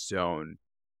against zone.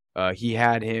 He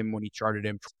had him, when he charted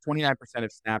him, 29%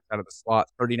 of snaps out of the slot,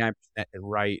 39% at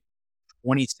right,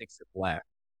 26 at left.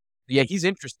 Yeah, he's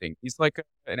interesting. He's like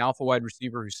an alpha wide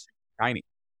receiver who's tiny.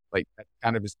 Like, that's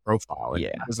kind of his profile.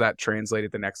 And does that translate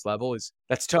at the next level?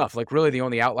 That's tough. Like, really, the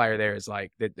only outlier there is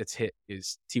like that's hit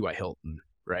is T.Y. Hilton,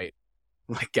 right?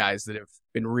 Like guys that have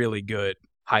been really good,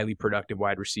 highly productive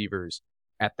wide receivers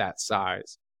at that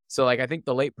size. So, like, I think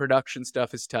the late production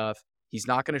stuff is tough. He's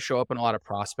not going to show up in a lot of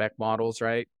prospect models,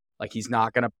 right? Like, he's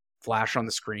not going to flash on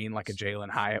the screen like a Jalen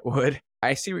Hyatt would.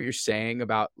 I see what you're saying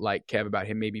about, like, Kev, about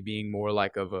him maybe being more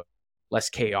like of a less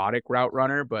chaotic route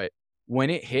runner, but when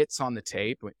it hits on the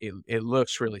tape, it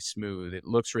looks really smooth. It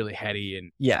looks really heady.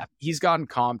 And yeah, he's gotten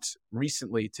comped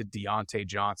recently to Deontay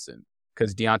Johnson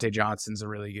because Deontay Johnson's a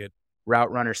really good route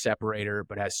runner separator,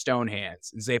 but has stone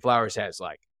hands. And Zay Flowers has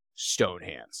like stone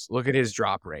hands. Look at his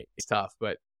drop rate. It's tough.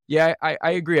 But yeah,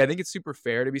 I agree. I think it's super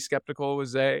fair to be skeptical with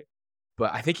Zay,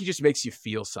 but I think he just makes you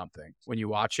feel something when you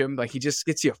watch him. Like, he just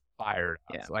gets you fired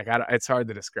up. Yeah. Like, it's hard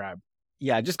to describe.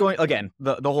 Yeah, just going, again,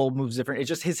 the whole move's different. It's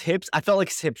just his hips. I felt like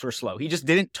his hips were slow. He just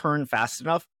didn't turn fast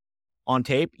enough on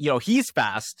tape. You know, he's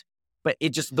fast, but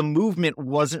the movement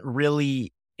wasn't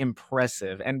really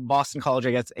impressive. And Boston College,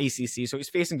 I guess, ACC, so he's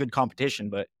facing good competition,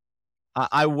 but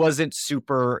I wasn't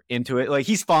super into it. Like,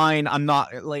 he's fine. I'm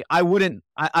not like,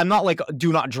 I'm not like,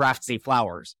 do not draft Zay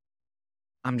Flowers.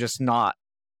 I'm just not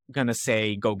going to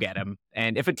say, go get him.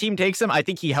 And if a team takes him, I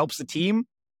think he helps the team,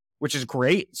 which is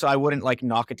great. So I wouldn't like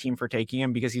knock a team for taking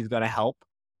him because he's going to help.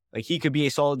 Like, he could be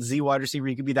a solid Z wide receiver.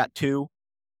 He could be that too.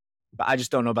 But I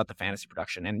just don't know about the fantasy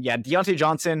production. And yeah, Deontay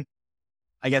Johnson,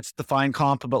 I guess the fine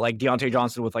comp, but like Deontay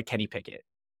Johnson with like Kenny Pickett.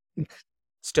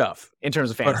 Stuff. In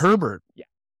terms of fantasy. But Herbert. Yeah.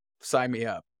 Sign me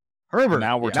up. Herbert.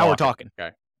 Now we're talking.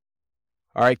 Okay.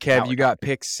 All right, Kev, you got talking.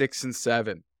 picks 6 and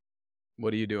 7.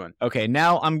 What are you doing? Okay,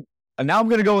 now I'm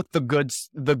going to go with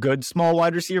the good small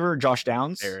wide receiver, Josh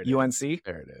Downs, UNC.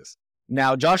 There it is.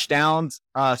 Now, Josh Downs,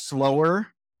 slower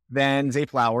than Zay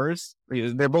Flowers.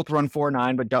 They're both run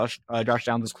 4.9, but Josh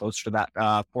Downs is closer to that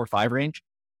 4.5 range.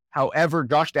 However,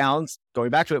 Josh Downs,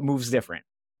 going back to it, moves different.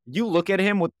 You look at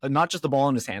him with not just the ball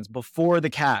in his hands, before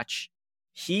the catch,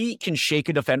 he can shake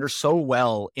a defender so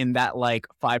well in that like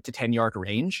 5 to 10 yard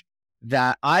range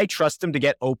that I trust him to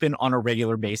get open on a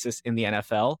regular basis in the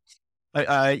NFL.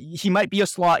 He might be a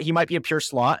slot. He might be a pure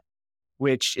slot,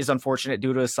 which is unfortunate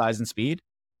due to his size and speed.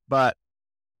 But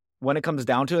when it comes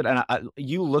down to it, and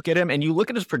you look at him and you look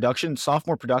at his production,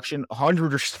 sophomore production,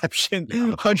 100 receptions,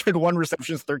 101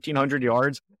 receptions, 1,300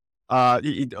 yards,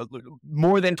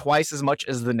 more than twice as much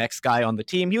as the next guy on the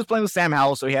team. He was playing with Sam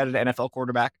Howell, so he had an NFL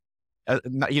quarterback. He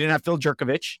didn't have Phil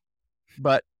Jerkovich,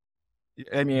 but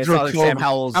I mean, it's not like Sam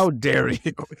Howell's. How dare you?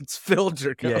 It's Phil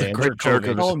Jerkovich. Yeah,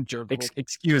 Jerkovich. Call him Jerkovich.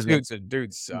 Excuse me.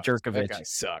 Dude sucked. Jerkovich. That guy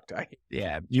sucked.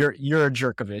 Yeah, you're a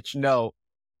Jerkovich. No.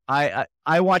 I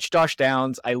watch Josh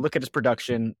Downs. I look at his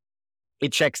production.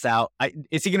 It checks out.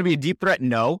 Is he going to be a deep threat?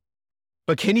 No.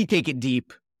 But can he take it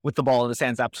deep with the ball in his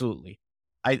hands? Absolutely.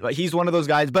 He's one of those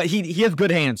guys, but he has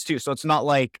good hands too. So it's not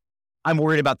like I'm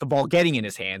worried about the ball getting in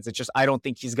his hands. It's just I don't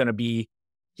think he's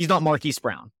not Marquise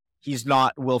Brown. He's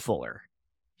not Will Fuller.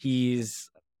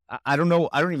 I don't know.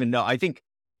 I don't even know. I think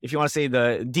if you want to say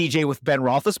the DJ with Ben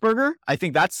Roethlisberger, I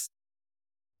think that's,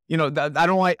 I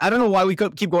don't know why we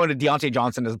keep going to Deontay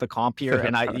Johnson as the comp here.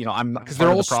 And I'm because they're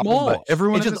all small.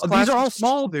 Everyone in this class these are all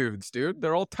small dudes, dude.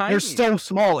 They're all tiny. They're so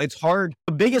small. It's hard.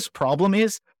 The biggest problem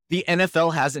is the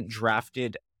NFL hasn't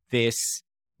drafted this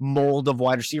mold of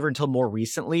wide receiver until more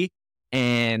recently.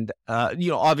 And,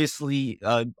 obviously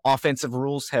offensive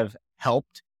rules have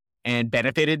helped and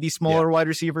benefited these smaller wide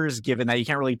receivers, given that you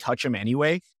can't really touch them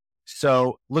anyway.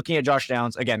 So looking at Josh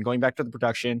Downs, again, going back to the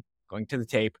production, going to the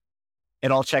tape,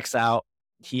 it all checks out.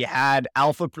 He had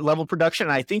alpha level production.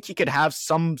 And I think he could have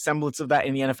some semblance of that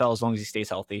in the NFL as long as he stays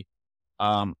healthy.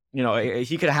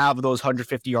 He could have those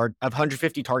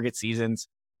 150 target seasons,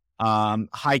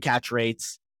 high catch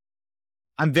rates.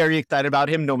 I'm very excited about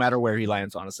him no matter where he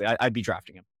lands, honestly. I'd be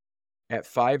drafting him. At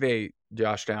 5'8",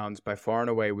 Josh Downs, by far and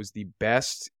away, was the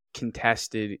best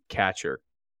contested catcher.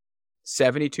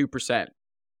 72%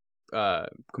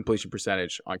 completion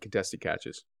percentage on contested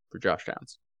catches for Josh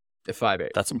Downs at 5'8".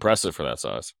 That's impressive for that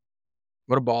size.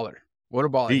 What a baller. What a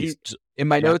baller. In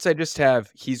my notes, I just have,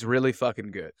 he's really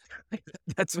fucking good.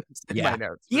 That's what's in my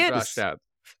notes for Josh Downs.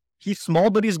 He's small,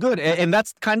 but he's good. And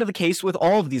that's kind of the case with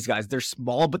all of these guys. They're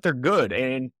small, but they're good.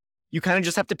 And you kind of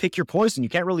just have to pick your poison. You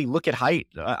can't really look at height.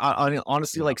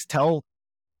 Honestly,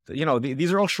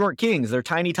 these are all short kings. They're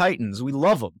tiny titans. We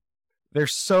love them. They're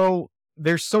so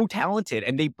talented.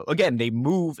 And they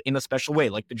move in a special way,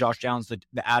 like the Josh Downs,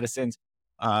 the Addisons,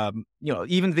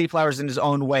 even Zay Flowers in his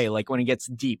own way. Like when he gets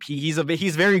deep, he's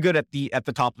very good at the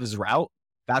top of his route.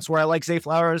 That's where I like Zay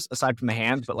Flowers, aside from the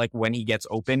hands. But like when he gets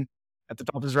open at the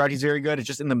top of his route, he's very good. It's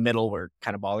just in the middle where it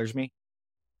kind of bothers me.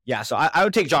 Yeah, so I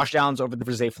would take Josh Downs over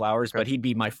the Zay Flowers, but he'd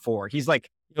be my 4. He's like,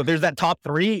 there's that top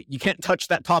 3. You can't touch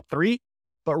that top 3,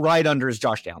 but right under is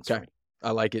Josh Downs. Okay.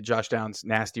 I like it. Josh Downs,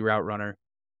 nasty route runner.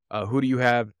 Who do you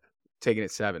have taking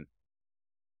at 7?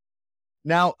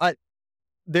 Now,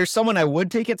 there's someone I would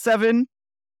take at 7,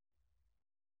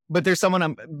 but there's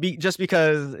someone just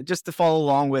to follow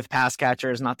along with pass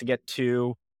catchers, not to get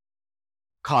too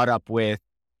caught up with,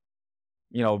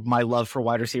 my love for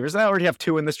wide receivers. I already have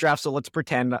 2 in this draft, so let's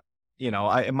pretend,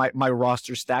 my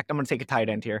roster's stacked. I'm going to take a tight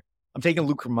end here. I'm taking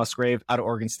Luke Musgrave out of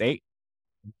Oregon State.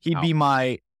 He'd be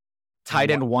my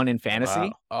tight end 1 in fantasy.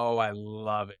 Wow. Oh, I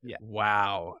love it. Yeah.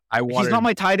 Wow. He's not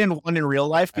my tight end 1 in real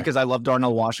life because I love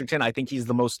Darnell Washington. I think he's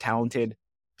the most talented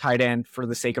tight end for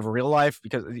the sake of real life,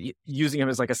 because using him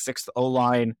as like a 6th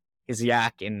O-line, his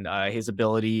yak and his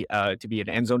ability to be an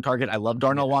end zone target. I love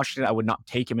Darnell Washington. I would not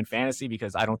take him in fantasy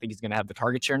because I don't think he's going to have the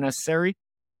target share necessary.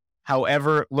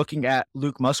 However, looking at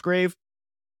Luke Musgrave,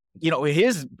 he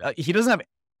has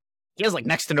like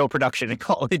next to no production in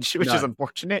college, which is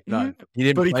unfortunate. None.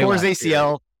 He tore his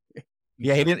ACL.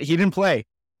 Yeah, he didn't play.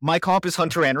 My comp is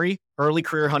Hunter Henry, early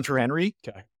career Hunter Henry.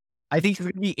 Okay. I think he's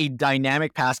going to be a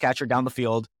dynamic pass catcher down the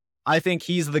field. I think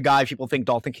he's the guy people think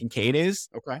Dalton Kincaid is.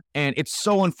 Okay. And it's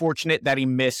so unfortunate that he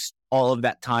missed all of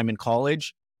that time in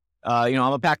college. I'm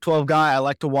a Pac-12 guy. I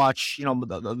like to watch,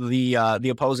 the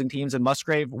opposing teams, and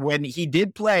Musgrave, when he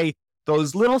did play,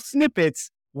 those little snippets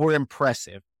were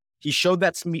impressive. He showed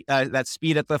that speed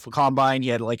at the combine. He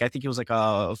had I think he was like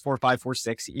a 4.5,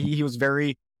 4.6. He was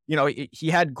very, he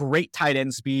had great tight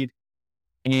end speed,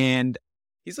 and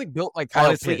he's like built like Kyle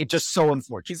honestly, Pitts. it's just so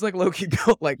unfortunate. He's like low-key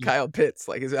built like Kyle Pitts,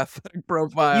 like his athletic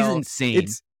profile. He's insane.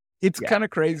 It's kind of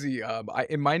crazy.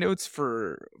 In my notes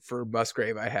for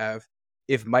Musgrave, I have,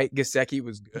 if Mike Gesicki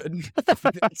was good,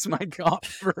 that's my comp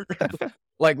for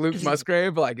like Luke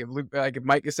Musgrave. Like if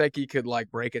Mike Gesicki could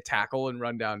like break a tackle and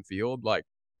run downfield, like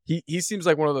he seems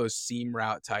like one of those seam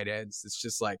route tight ends. It's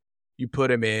just like you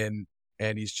put him in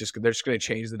and they're just going to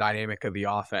change the dynamic of the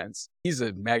offense. He's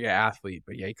a mega athlete,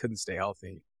 but yeah, he couldn't stay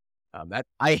healthy.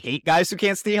 I hate guys who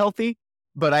can't stay healthy,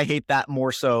 but I hate that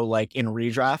more so like in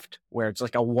redraft where it's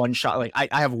like a one shot. Like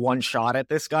I have one shot at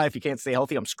this guy. If he can't stay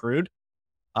healthy, I'm screwed.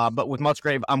 But with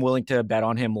Musgrave, I'm willing to bet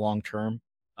on him long term.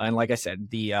 And like I said,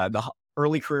 the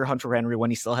early career Hunter Henry, when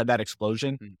he still had that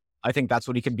explosion, I think that's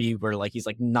what he could be. Where like he's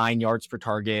like 9 yards per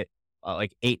target,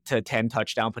 like 8 to 10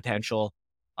 touchdown potential.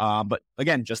 But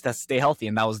again, just has to stay healthy,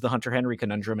 and that was the Hunter Henry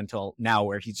conundrum until now,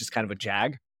 where he's just kind of a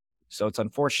jag. So it's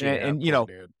unfortunate, and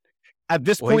at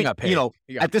this point,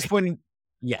 at this point,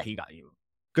 yeah, he got you.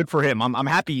 Good for him. I'm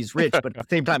happy he's rich, but at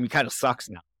the same time, he kind of sucks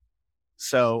now.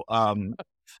 So, what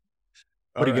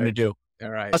are you going to do? All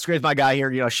right. Musgrave's my guy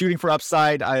here. Shooting for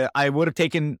upside. I would have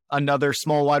taken another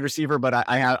small wide receiver, but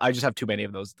I just have too many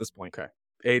of those at this point. Okay.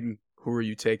 Aiden, Who are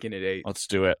you taking at 8? Let's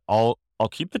do it. I'll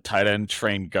keep the tight end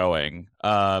train going.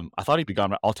 I thought he'd be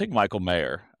gone. I'll take Michael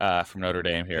Mayer from Notre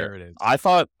Dame here. There it is. I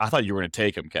thought you were going to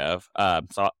take him, Kev.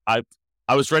 So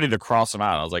I was ready to cross him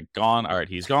out. I was like, gone. All right,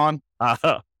 he's gone.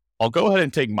 I'll go ahead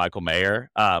and take Michael Mayer.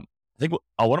 I think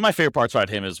one of my favorite parts about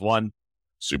him is, one,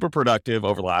 super productive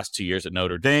over the last 2 years at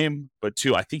Notre Dame, but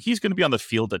two, I think he's going to be on the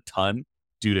field a ton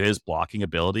due to his blocking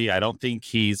ability. I don't think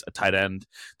he's a tight end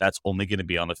that's only going to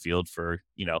be on the field for,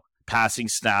 passing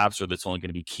snaps, or that's only going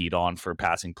to be keyed on for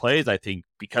passing plays. I think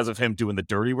because of him doing the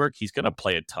dirty work, he's going to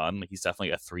play a ton. He's definitely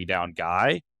a 3-down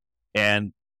guy.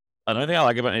 And another thing I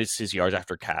like about it is his yards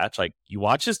after catch. Like, you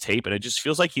watch his tape and it just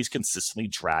feels like he's consistently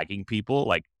dragging people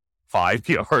like 5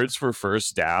 yards for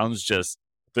first downs, just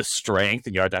the strength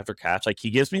and yards after catch. Like, he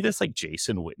gives me this like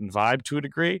Jason Witten vibe to a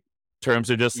degree, in terms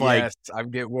of just Yes, I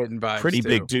get Witten vibes pretty too.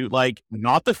 big dude. Like,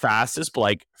 not the fastest, but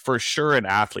like for sure an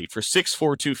athlete. For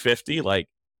 6'4", 250, like,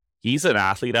 he's an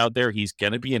athlete out there. He's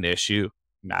going to be an issue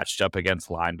matched up against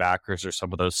linebackers or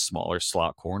some of those smaller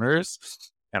slot corners.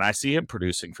 And I see him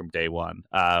producing from day one.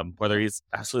 Whether he's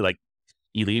actually like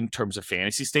elite in terms of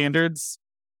fantasy standards,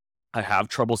 I have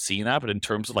trouble seeing that. But in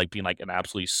terms of like being like an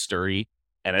absolutely sturdy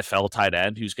NFL tight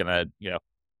end who's going to,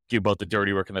 do both the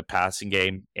dirty work in the passing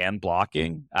game and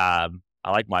blocking, I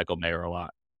like Michael Mayer a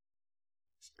lot.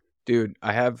 Dude,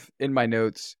 I have in my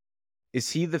notes, is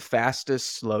he the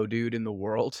fastest slow dude in the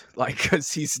world? Like,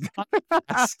 because he's not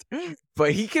fast,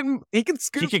 but he can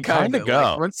scoot. He can kind of go.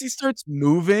 Like, once he starts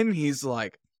moving, he's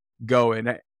like going.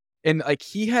 And like,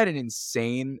 he had an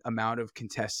insane amount of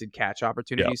contested catch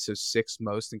opportunities, so 6th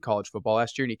most in college football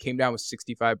last year, and he came down with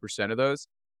 65% of those.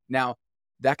 Now,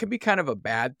 that can be kind of a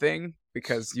bad thing,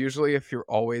 because usually if you're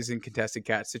always in contested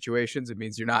catch situations, it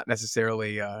means you're not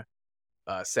necessarily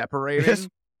separating.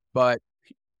 But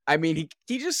I mean,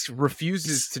 he just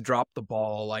refuses to drop the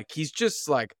ball. Like, he's just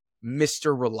like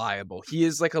Mr. Reliable. He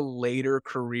is like a later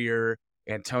career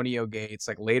Antonio Gates,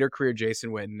 like later career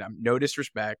Jason Witten. No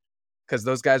disrespect, because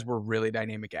those guys were really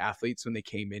dynamic athletes when they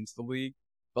came into the league.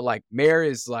 But like, Mayer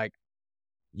is like,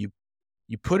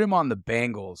 you put him on the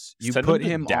Bengals. You Send put him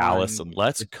to him Dallas on, and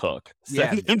let's cook. Yeah,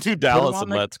 Send him to Dallas and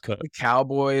the- let's cook. the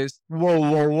Cowboys.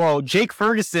 Whoa. Jake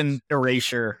Ferguson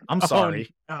erasure. I'm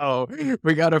sorry. Oh,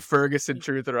 we got a Ferguson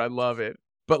truther. I love it.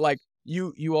 But like,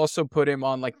 you also put him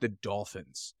on like the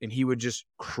Dolphins, and he would just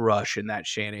crush in that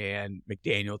Shanahan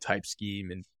McDaniel type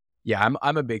scheme. And yeah,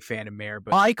 I'm a big fan of Mayer.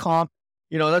 But My comp,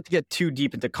 not to get too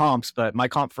deep into comps, but my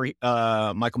comp for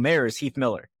Michael Mayer is Heath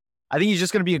Miller. I think he's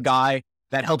just going to be a guy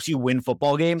that helps you win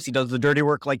football games. He does the dirty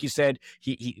work, like you said.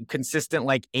 He consistent,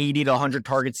 like 80 to 100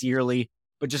 targets yearly,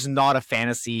 but just not a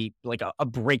fantasy, like a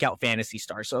breakout fantasy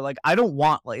star. So like, I don't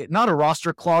want, like, not a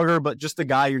roster clogger, but just a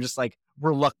guy you're just like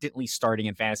reluctantly starting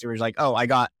in fantasy, where you're like, oh, I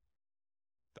got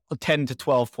 10 to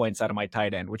 12 points out of my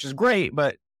tight end, which is great,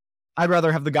 but I'd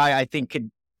rather have the guy I think could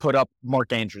put up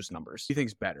Mark Andrews numbers. who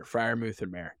think's better, Freiermuth or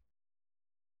Mayer?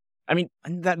 I mean,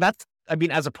 that's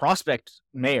as a prospect,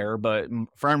 Mayer, but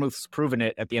Freiermuth's proven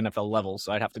it at the NFL level.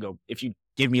 So I'd have to go, if you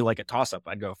give me like a toss up,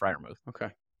 I'd go Freiermuth. Okay.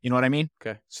 You know what I mean?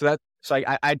 Okay. So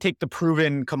I'd take the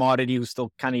proven commodity who's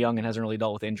still kind of young and hasn't really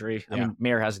dealt with injury. I Yeah. mean,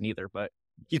 Mayer hasn't either, but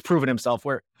he's proven himself.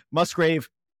 Where Musgrave,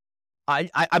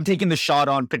 I'm taking the shot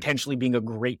on potentially being a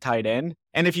great tight end.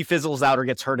 And if he fizzles out or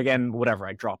gets hurt again, whatever,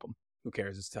 I drop him. who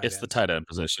cares? It's tight It's end. the tight end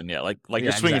position. Yeah. Like Yeah,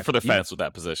 you're swinging for the exactly. fence with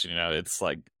that position. It's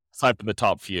like, aside from the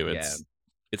top few, Yeah.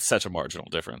 it's such a marginal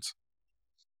difference.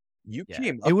 You Yeah.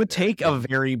 came. It up would there.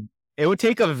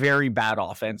 take a very bad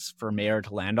offense for Mayer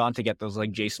to land on to get those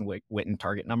like Jason Witten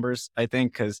target numbers, I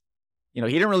think, because he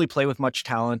didn't really play with much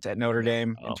talent at Notre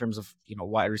Dame in terms of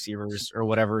wide receivers or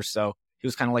whatever. So he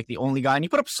was kind of like the only guy, and he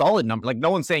put up solid numbers. Like, no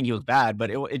one's saying he was bad, but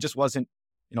it just wasn't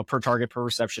per target, per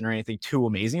reception, or anything too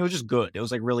amazing. It was just good. It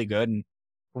was like really good. And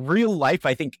real life,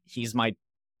 I think he's my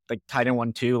like tight end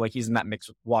 1-2. Like, he's in that mix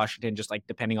with Washington, just like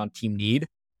depending on team need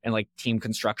and like team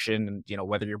construction, and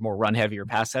whether you're more run heavy or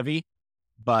pass heavy.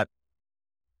 But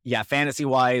yeah, fantasy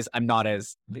wise,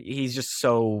 he's just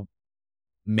so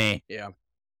meh. Yeah.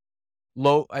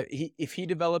 Low. If he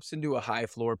develops into a high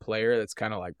floor player, that's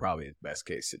kind of like probably his best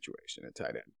case situation at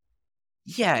tight end.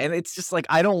 Yeah, and it's just like,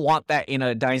 I don't want that in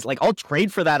a dynasty. Like, I'll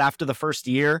trade for that after the first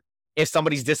year if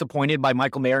somebody's disappointed by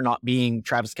Michael Mayer not being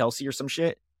Travis Kelce or some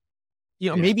shit.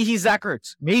 Yeah. Maybe he's Zach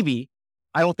Ertz. Maybe.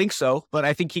 I don't think so, but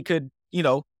I think he could,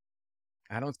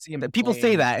 I don't see him. people say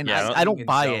playing that, and Yeah, I don't in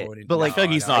buy zone it. and- But I like, feel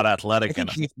like he's not I athletic think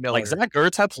enough. Heath Miller. Like, Zach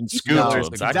Ertz had some scoop No, to him.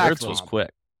 Zach exactly. Ertz was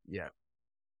quick. Yeah.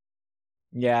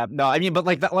 yeah, no, I mean, but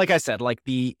like I said, like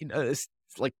the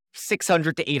like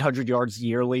 600 to 800 yards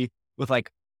yearly with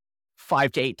like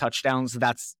 5 to 8 touchdowns.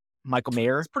 That's Michael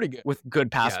Mayer It's pretty good. with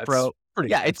good pass Yeah, pro.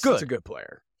 It's good. It's a good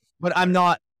player. But I'm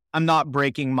not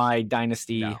breaking my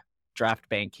dynasty draft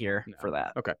bank here for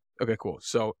that. Okay, cool.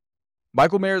 So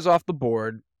Michael Mayer's off the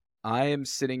board. I am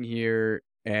sitting here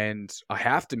and I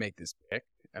have to make this pick,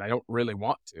 and I don't really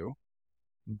want to,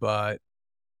 but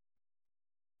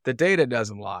the data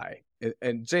doesn't lie.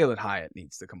 And Jalen Hyatt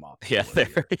needs to come off. Yes.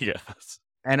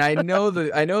 And I know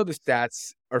the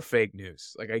stats are fake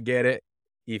news. Like, I get it.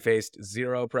 He faced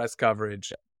 0 press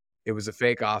coverage. It was a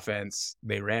fake offense.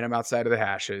 They ran him outside of the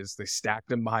hashes. They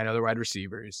stacked him behind other wide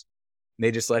receivers. And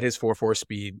they just let his 4.4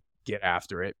 speed get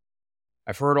after it.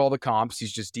 I've heard all the comps.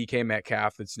 He's just DK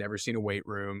Metcalf that's never seen a weight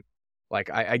room. Like,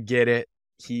 I get it.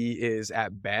 He is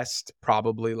at best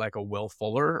probably like a Will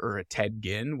Fuller or a Ted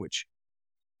Ginn, which,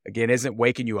 again, isn't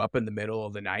waking you up in the middle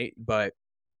of the night. But,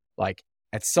 like,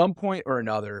 at some point or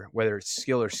another, whether it's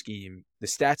skill or scheme, the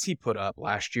stats he put up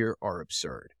last year are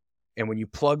absurd. And when you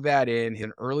plug that in,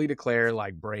 an early declare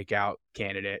like breakout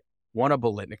candidate, won a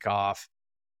Bolitnikoff,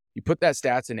 you put that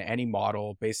stats into any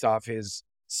model based off his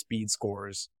speed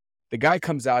scores, the guy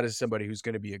comes out as somebody who's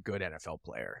going to be a good NFL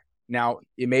player. Now,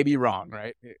 it may be wrong,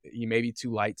 right? He may be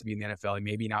too light to be in the NFL. He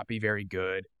maybe not be very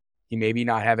good. He maybe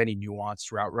not have any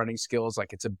nuanced route running skills.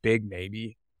 Like, it's a big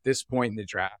maybe. At this point in the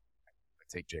draft, I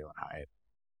take Jalen Hyatt.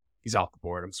 He's off the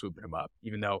board. I'm swooping him up,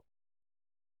 even though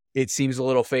it seems a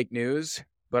little fake news.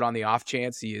 But on the off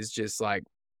chance he is just like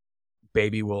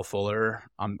baby Will Fuller,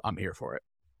 I'm here for it.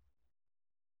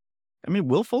 I mean,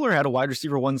 Will Fuller had a wide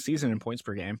receiver 1 season in points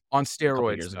per game on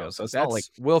steroids years ago. So it's not like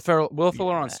Will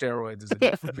Fuller on steroids is a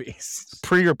different beast.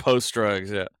 Pre or post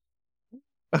drugs, yeah.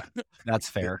 That's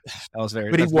fair. That's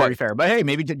very fair. But hey,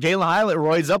 maybe Jalen Hyatt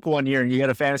roids up one year and you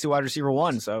get a fantasy wide receiver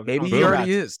 1. So maybe he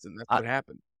already is, and that's what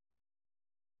happened.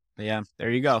 Yeah, there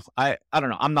you go. I don't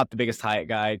know. I'm not the biggest Hyatt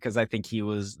guy because I think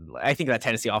that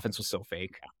Tennessee offense was so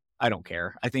fake. I don't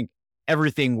care. I think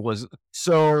everything was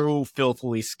so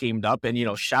filthily schemed up.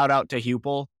 And, shout out to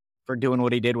Hupel for doing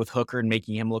what he did with Hooker and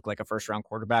making him look like a first-round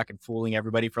quarterback and fooling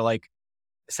everybody for like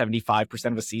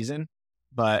 75% of a season.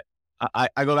 But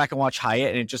I go back and watch Hyatt,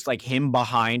 and it's just like him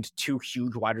behind 2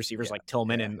 huge wide receivers like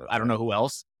Tillman and I don't know who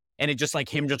else. And it's just like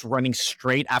him just running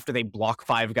straight after they block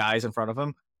 5 guys in front of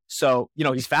him. So,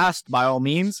 he's fast by all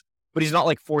means, but he's not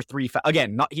like 4.3.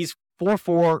 Again, he's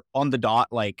 4.4 on the dot,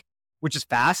 like, which is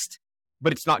fast,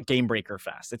 but it's not game breaker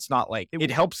fast. It's not like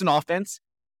it helps an offense.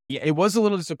 Yeah, it was a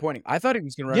little disappointing. I thought he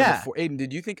was going to run the 4. Aiden,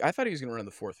 did you think? I thought he was going to run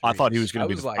the 4.3. I thought he was going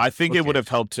to be. I think it would have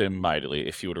helped him mightily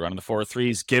if he would have run the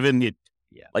 4.3s, given it.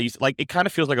 Yeah, like it kind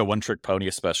of feels like a one-trick pony,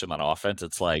 especially on offense.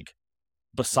 It's like,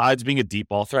 besides being a deep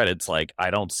ball threat, it's like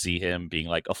I don't see him being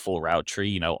like a full route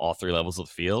tree, all 3 levels of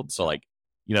the field. So like,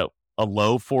 a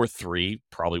low 4.3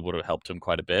 probably would have helped him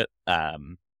quite a bit.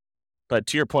 But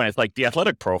to your point, it's like the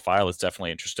athletic profile is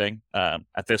definitely interesting.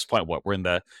 At this point, we're in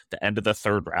the end of the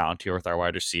 3rd round here with our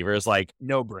wide receivers. Like,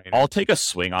 no brainer. I'll take a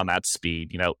swing on that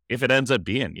speed. If it ends up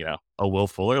being, a Will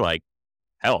Fuller, like,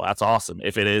 hell, that's awesome.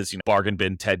 If it is, bargain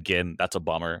bin Ted Ginn, that's a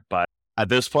bummer. But at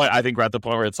this point, I think we're at the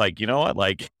point where it's like, you know what?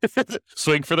 Like,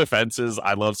 swing for the fences.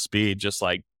 I love speed. Just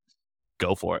like,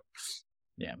 go for it.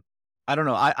 Yeah. I don't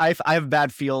know. I have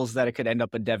bad feels that it could end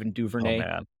up a Devin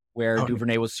Duvernay, where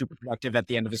Duvernay was super productive at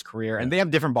the end of his career. And they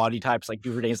have different body types. Like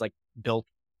Duvernay's like built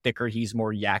thicker. He's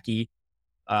more yacky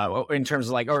in terms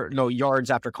of yards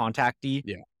after contacty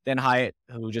than Hyatt,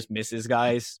 who just misses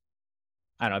guys.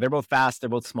 I don't know. They're both fast. They're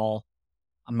both small.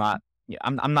 I'm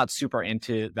not super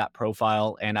into that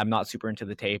profile, and I'm not super into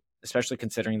the tape, especially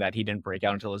considering that he didn't break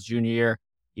out until his junior year.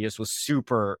 He just was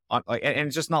super and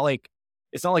it's just not like,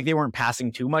 it's not like they weren't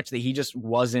passing too much, that he just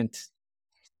wasn't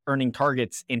earning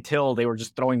targets until they were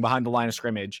just throwing behind the line of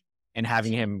scrimmage and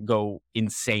having him go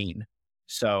insane.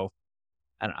 So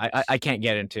I can't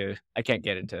get into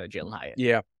Jalen Hyatt.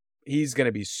 Yeah. He's going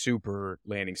to be super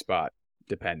landing spot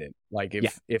dependent. Like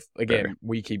if again,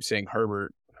 we keep saying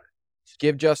Herbert,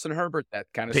 give Justin Herbert that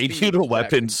kind of speed. They need a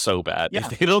weapon so bad. Yeah.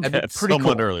 If they don't get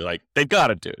someone early, like they've got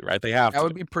to do it, right? They have to.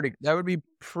 That would be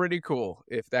pretty cool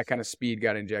if that kind of speed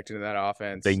got injected into that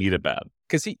offense. They need it bad.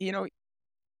 Because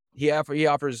he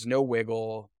offers no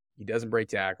wiggle. He doesn't break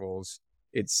tackles.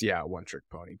 It's a one-trick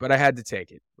pony. But I had to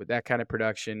take it. With that kind of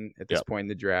production at this point in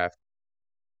the draft,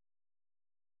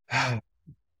 I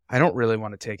don't really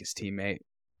want to take his teammate.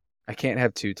 I can't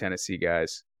have 2 Tennessee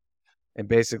guys. And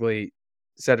basically,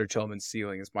 Cedric Tillman's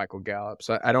ceiling is Michael Gallup.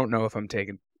 So I don't know if I'm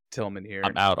taking Tillman here.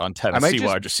 I'm out on Tennessee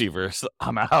wide receivers.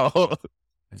 I'm out.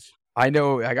 I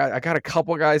know I got a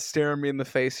couple guys staring me in the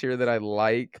face here that I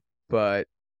like, but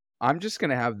I'm just going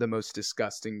to have the most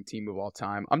disgusting team of all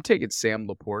time. I'm taking Sam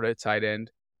Laporta, tight end,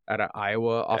 out of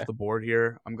Iowa off the board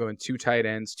here. I'm going 2 tight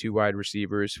ends, 2 wide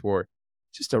receivers for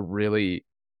just a really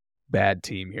bad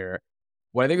team here.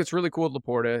 What I think is really cool with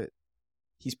Laporta,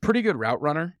 he's pretty good route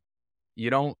runner. You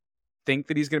don't think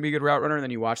that he's going to be a good route runner, and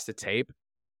then you watch the tape,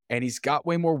 and he's got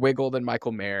way more wiggle than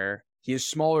Michael Mayer. He is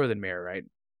smaller than Mayer, right?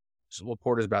 So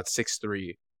Laporta's about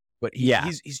 6'3", but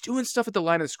he's doing stuff at the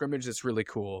line of scrimmage that's really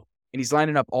cool, and he's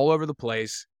lining up all over the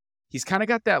place. He's kind of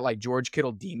got that like George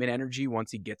Kittle demon energy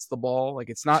once he gets the ball. Like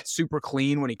it's not super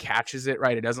clean when he catches it,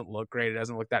 right? It doesn't look great. It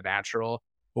doesn't look that natural.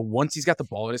 But once he's got the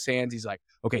ball in his hands, he's like,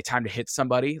 okay, time to hit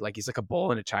somebody. Like he's like a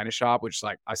bull in a china shop, which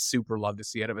like I super love to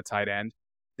see out of a tight end.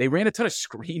 They ran a ton of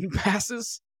screen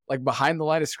passes, like behind the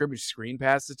line of scrimmage screen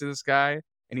passes to this guy,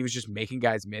 and he was just making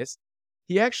guys miss.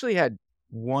 He actually had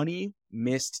 20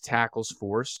 missed tackles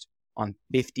forced on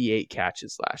 58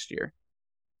 catches last year.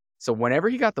 So whenever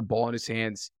he got the ball in his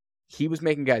hands, he was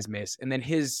making guys miss. And then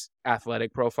his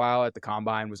athletic profile at the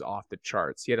combine was off the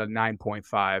charts. He had a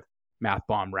 9.5 math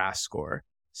bomb RAS score.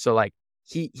 So like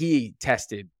he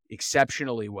tested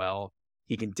exceptionally well.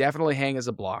 He can definitely hang as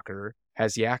a blocker,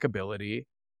 has yak ability.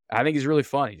 I think he's really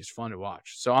fun. He's just fun to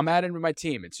watch. So I'm adding to my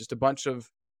team. It's just a bunch of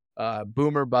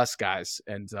boomer bust guys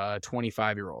and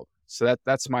 25-year-old. So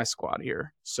that's my squad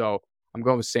here. So I'm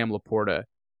going with Sam Laporta.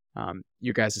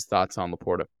 Your guys' thoughts on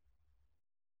Laporta?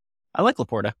 I like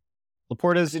Laporta.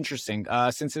 Laporta is interesting.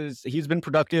 He's been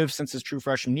productive since his true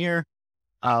freshman year.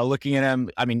 Looking at him,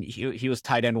 I mean, he was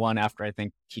tight end one after I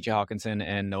think TJ Hawkinson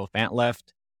and Noah Fant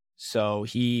left. So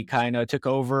he kind of took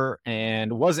over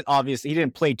and wasn't obvious. He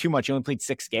didn't play too much. He only played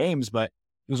 6 games, but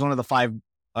he was one of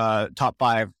the top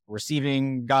 5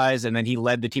 receiving guys. And then he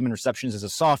led the team in receptions as a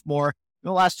sophomore. In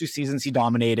the last 2 seasons, he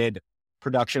dominated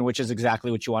production, which is exactly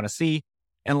what you want to see.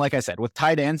 And like I said, with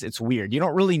tight ends, it's weird. You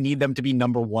don't really need them to be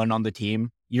number 1 on the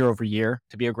team year over year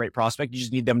to be a great prospect. You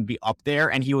just need them to be up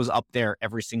there. And he was up there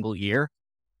every single year.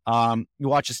 You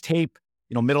watch his tape,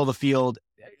 middle of the field,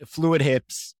 fluid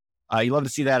hips. You love to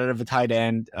see that out of a tight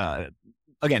end.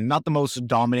 Again, not the most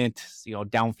dominant,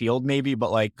 downfield maybe,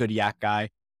 but like good yak guy.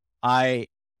 I'm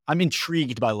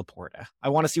intrigued by Laporta. I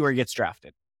want to see where he gets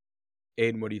drafted.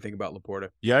 Aiden, what do you think about Laporta?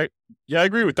 Yeah, I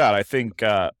agree with that. I think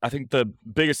the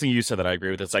biggest thing you said that I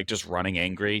agree with is like just running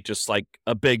angry, just like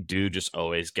a big dude, just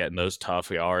always getting those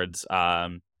tough yards.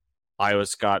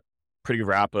 Iowa's got pretty good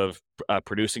rap of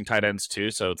producing tight ends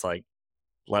too, so it's like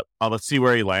let's see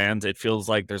where he lands. It feels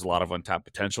like there's a lot of untapped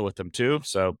potential with him too.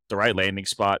 So the right landing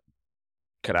spot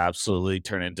could absolutely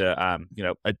turn into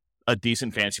a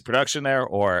decent fancy production there,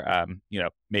 or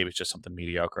maybe it's just something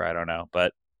mediocre. I don't know,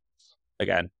 but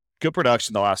again, good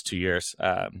production the last 2 years.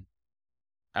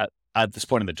 At this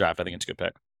point in the draft, I think it's a good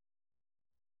pick.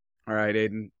 All right,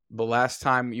 Aiden. The last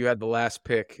time you had the last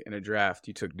pick in a draft,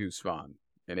 you took Deuce Vaughn,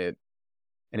 and it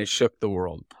shook the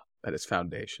world at its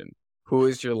foundation. Who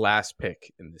is your last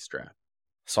pick in this draft?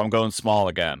 So I'm going small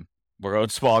again. We're going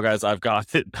small, guys. I've got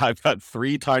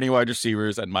 3 tiny wide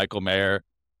receivers and Michael Mayer.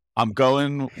 I'm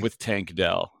going with Tank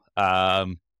Dell.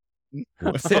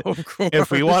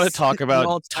 If we want to talk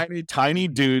about tiny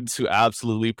dudes who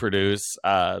absolutely produce,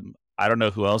 I don't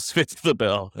know who else fits the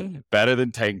bill better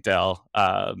than Tank Dell.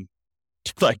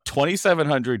 Like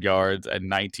 2,700 yards and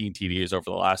 19 TDs over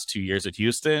the last 2 years at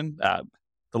Houston.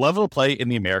 The level of play in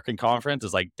the American Conference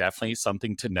is like definitely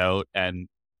something to note, and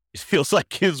it feels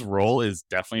like his role is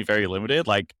definitely very limited.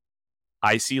 Like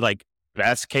I see like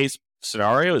best case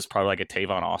scenario is probably like a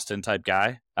Tavon Austin type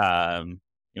guy.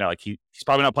 Like he's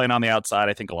probably not playing on the outside.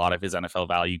 I think a lot of his NFL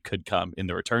value could come in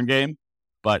the return game,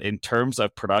 but in terms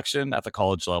of production at the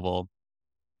college level,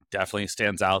 definitely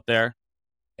stands out there.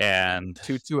 And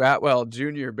Tutu Atwell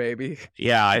Jr., baby.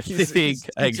 Yeah, I think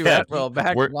Tutu Atwell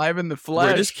back live in the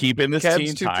flesh. We're just keeping this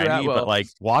team tiny, but like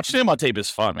watching him on tape is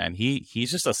fun, man. He's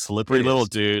just a slippery little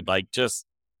dude, like just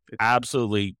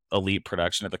absolutely elite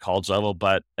production at the college level.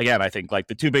 But again, I think like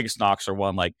the 2 biggest knocks are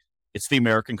one, like it's the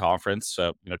American Conference,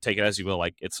 so take it as you will.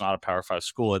 Like it's not a Power 5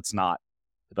 school, it's not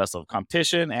the best level of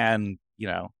competition, and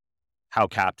how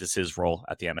capped is his role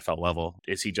at the NFL level?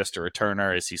 Is he just a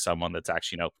returner? Is he someone that's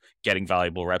actually, getting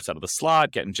valuable reps out of the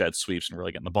slot, getting jet sweeps and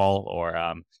really getting the ball, or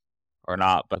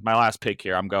not? But my last pick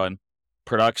here, I'm going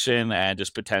production and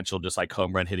just potential, just like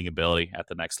home run hitting ability at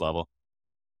the next level.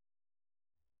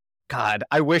 God,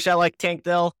 I wish I liked Tank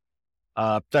Dell.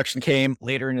 Production came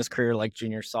later in his career, like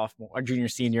junior, sophomore, or junior,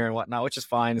 senior, and whatnot, which is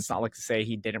fine. It's not like to say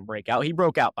he didn't break out. He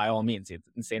broke out by all means. He had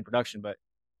insane production, but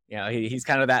he's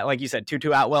kind of that, like you said,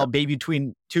 Tutu Atwell, baby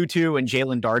between Tutu and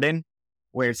Jalen Darden,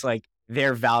 where it's like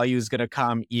their value is going to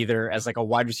come either as like a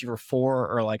wide receiver 4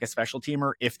 or like a special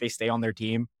teamer if they stay on their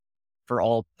team for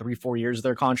all 3-4 years of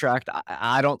their contract.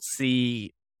 I don't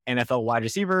see NFL wide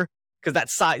receiver because that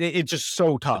size, it's just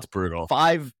so tough. It's brutal.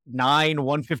 5'9",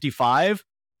 155.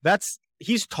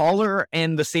 he's taller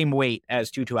and the same weight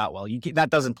as Tutu Atwell. That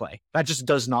doesn't play. That just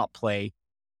does not play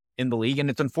in the league. And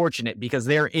it's unfortunate because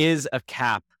there is a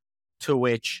cap to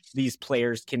which these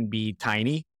players can be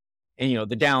tiny. And,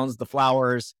 the Downs, the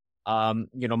Flowers,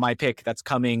 my pick that's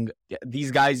coming,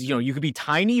 these guys, you could be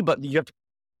tiny, but you have to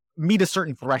meet a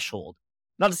certain threshold.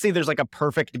 Not to say there's like a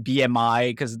perfect BMI,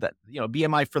 because that,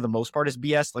 BMI for the most part is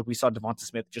BS. Like we saw Devonta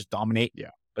Smith just dominate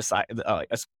despite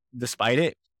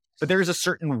it. But there is a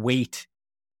certain weight,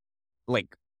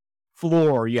 like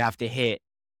floor you have to hit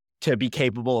to be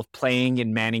capable of playing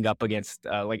and manning up against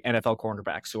like NFL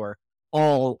cornerbacks who are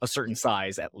all a certain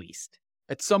size at least.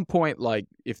 At some point, like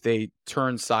if they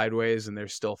turn sideways and they're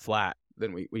still flat,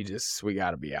 then we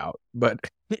got to be out. But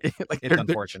like it's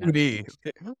unfortunate. They're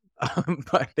 2D.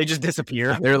 But they just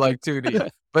disappear. They're like 2D.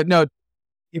 But no,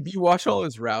 if you watch all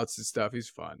his routes and stuff, he's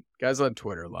fun. Guys on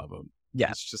Twitter love him.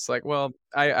 Yeah, it's just like, well,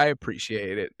 I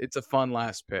appreciate it. It's a fun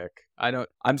last pick.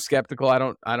 I'm skeptical. I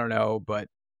don't know, but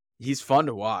he's fun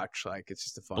to watch. Like it's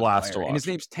just a fun blast player. to watch. And his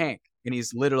name's Tank. And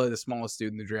he's literally the smallest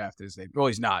dude in the draft. His name. Well,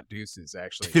 he's not. Deuce is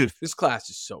actually. This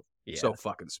class is so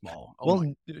fucking small.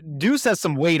 Deuce has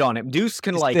some weight on him. Deuce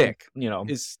can he's like thick.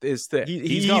 Is thick.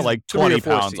 He's got like 20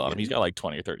 pounds on him. He's got like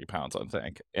 20 or 30 pounds, I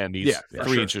think, and he's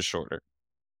 3 inches shorter.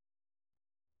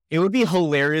 It would be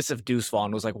hilarious if Deuce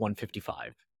Vaughn was like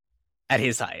 155 at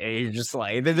his height. You're just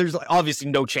like, there's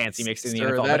obviously no chance he makes it in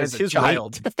the NFL. That is his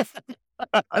child.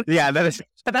 Yeah, that's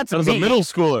a middle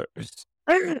schooler.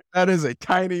 That is a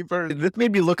tiny person. This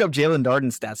made me look up Jalen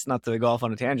Darden stats, not to go off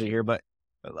on a tangent here, but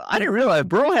I didn't realize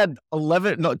Burrow had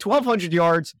 1,200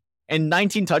 yards and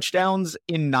 19 touchdowns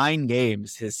in 9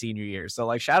 games his senior year. So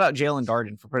like shout out Jalen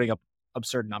Darden for putting up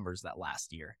absurd numbers that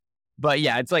last year. But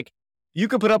yeah, it's like you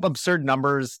could put up absurd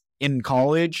numbers in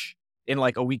college in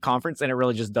like a weak conference and it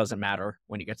really just doesn't matter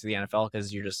when you get to the NFL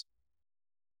because you're just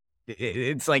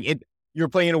you're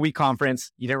playing in a weak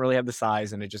conference, you didn't really have the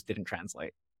size and it just didn't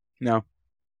translate. No.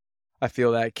 I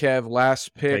feel that. Kev,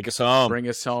 last pick. Take us home. Bring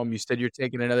us home. You said you're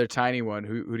taking another tiny one.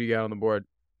 Who do you got on the board?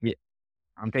 Yeah,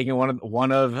 I'm taking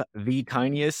one of the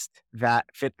tiniest that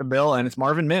fit the bill, and it's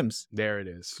Marvin Mims. There it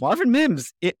is. Marvin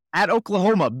Mims at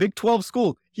Oklahoma, Big 12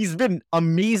 school. He's been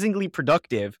amazingly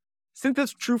productive since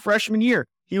his true freshman year.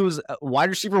 He was wide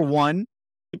receiver 1.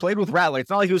 He played with Rattler. It's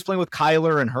not like he was playing with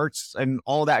Kyler and Hurts and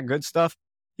all that good stuff.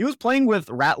 He was playing with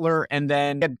Rattler and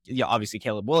then, obviously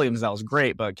Caleb Williams. That was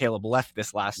great, but Caleb left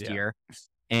this last year.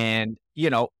 And,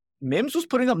 Mims was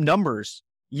putting up numbers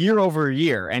year over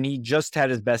year, and he just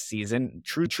had his best season.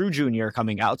 True junior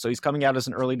coming out. So he's coming out as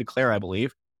an early declare, I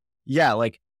believe. Yeah,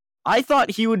 like I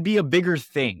thought he would be a bigger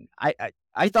thing. I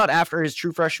thought after his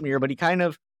true freshman year, but he kind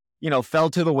of, fell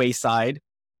to the wayside.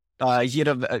 He had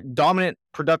a dominant,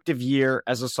 productive year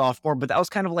as a sophomore, but that was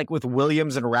kind of like with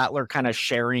Williams and Rattler kind of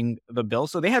sharing the bill.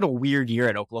 So they had a weird year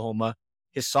at Oklahoma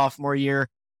his sophomore year.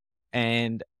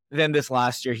 And then this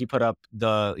last year, he put up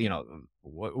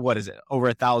what is it? Over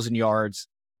 1,000 yards.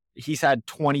 He's had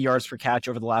 20 yards per catch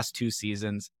over the last 2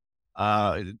 seasons.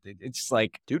 It's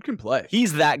like, dude can play.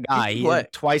 He's that guy. He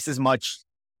had twice as much.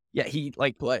 Yeah, he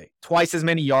twice as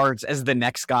many yards as the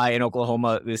next guy in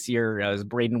Oklahoma this year as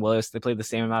Braden Willis. They played the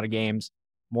same amount of games,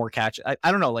 more catch.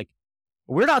 I don't know. Like,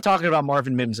 we're not talking about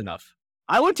Marvin Mims enough.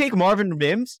 I would take Marvin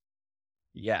Mims.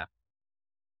 Yeah.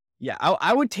 Yeah,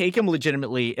 I would take him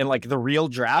legitimately in like the real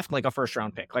draft, like a first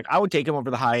round pick. Like I would take him over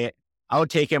the Hyatt. I would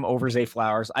take him over Zay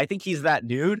Flowers. I think he's that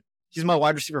dude. He's my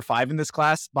wide receiver 5 in this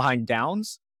class behind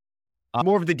Downs.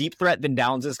 More of the deep threat than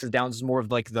Downs is because Downs is more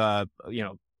of like the,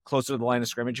 closer to the line of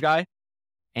scrimmage guy.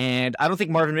 And I don't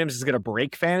think Marvin Mims is going to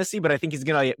break fantasy, but I think he's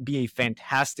going to be a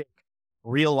fantastic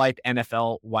real life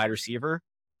NFL wide receiver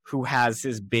who has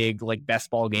his big, like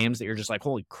best ball games that you're just like,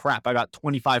 holy crap, I got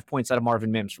 25 points out of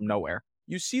Marvin Mims from nowhere.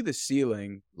 You see the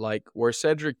ceiling, like where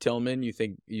Cedric Tillman,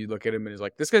 you look at him and he's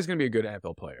like, this guy's going to be a good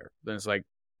NFL player. Then it's like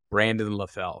Brandon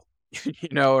LaFell,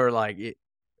 or like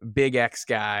big X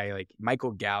guy, like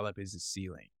Michael Gallup is his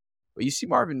ceiling. But you see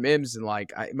Marvin Mims and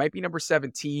like, it might be number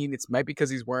 17. It might be because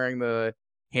he's wearing the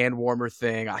hand warmer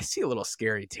thing. I see a little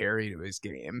Scary Terry to his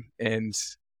game, and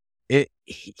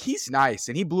he's nice.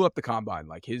 And he blew up the combine.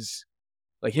 Like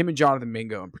him and Jonathan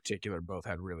Mingo in particular both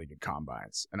had really good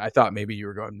combines. And I thought maybe you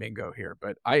were going Mingo here,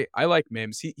 but I like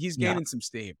Mims. He's gaining some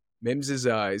steam. Mims is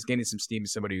gaining some steam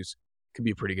as somebody who's could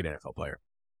be a pretty good NFL player.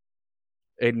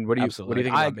 Aiden, what do you think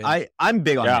about Mims? I'm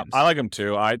big on Mims. I like him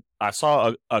too. I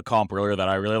saw a comp earlier that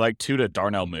I really like too to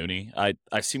Darnell Mooney.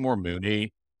 I see more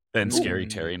Mooney than Scary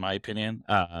Terry in my opinion.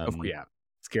 Yeah,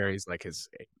 Scary's like his.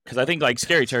 Because I think like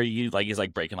Scary Terry, he's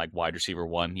like breaking like wide receiver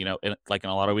 1, in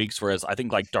a lot of weeks. Whereas I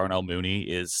think like Darnell Mooney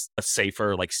is a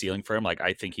safer like ceiling for him. Like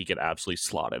I think he could absolutely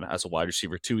slot in as a wide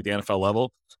receiver 2 at the NFL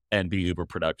level and be uber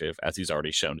productive, as he's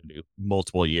already shown to do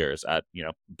multiple years at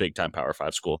big time Power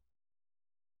 5 school.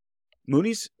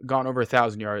 Mooney's gone over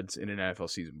 1,000 yards in an NFL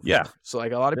season before. Yeah. So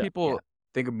like a lot of people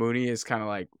think of Mooney as kind of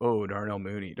like, oh, Darnell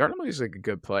Mooney. Darnell Mooney's like a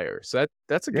good player. So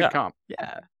that's a good comp.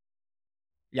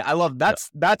 Yeah, I love that's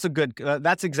a good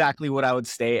that's exactly what I would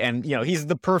say. And he's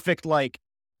the perfect like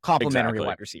complementary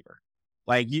wide receiver.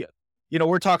 Like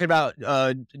we're talking about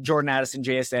Jordan Addison,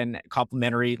 JSN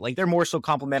complementary. Like they're more so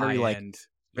complementary, high like end,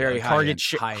 very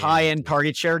high end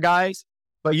target share guys.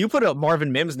 But you put up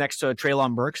Marvin Mims next to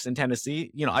Treylon Burks in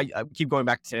Tennessee. I keep going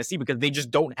back to Tennessee because they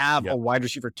just don't have a wide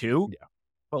receiver 2. Yeah.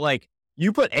 But like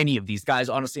you put any of these guys,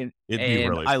 honestly, and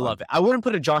really I love it. I wouldn't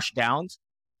put a Josh Downs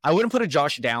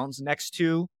next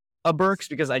to a Burks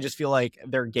because I just feel like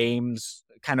their games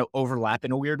kind of overlap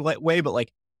in a weird way. But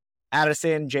like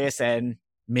Addison, JSN,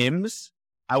 Mims,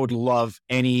 I would love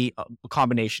any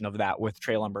combination of that with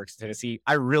Treylon Burks in Tennessee.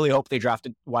 I really hope they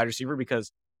drafted wide receiver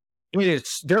because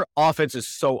their offense is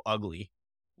so ugly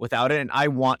without it. And I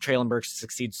want Treylon Burks to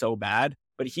succeed so bad,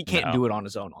 but he can't do it on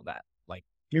his own on that. Like,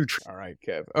 all right,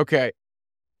 Kev. Okay.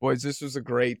 Boys, this was a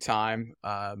great time.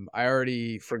 I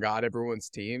already forgot everyone's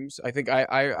teams. I think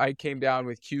I came down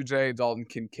with QJ, Dalton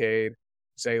Kincaid,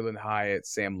 Zaylen Hyatt,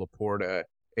 Sam Laporta.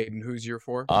 Aiden, who's your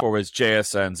 4? 4 was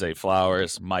JSN, Zay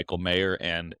Flowers, Michael Mayer,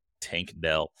 and Tank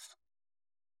Dell.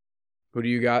 Who do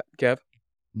you got, Kev?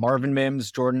 Marvin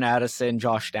Mims, Jordan Addison,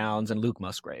 Josh Downs, and Luke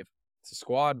Musgrave. It's a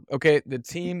squad. Okay, the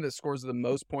team that scores the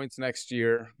most points next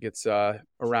year gets a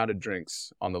round of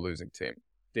drinks on the losing team.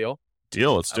 Deal?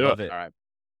 Deal. Let's do it. All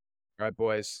right,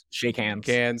 boys. Shake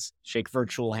hands. Shake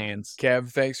virtual hands. Kev,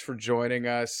 thanks for joining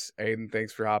us. Aiden,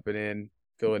 thanks for hopping in,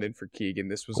 filling in for Keegan.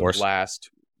 This was a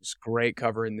blast. It was great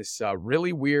covering this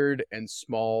really weird and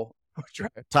small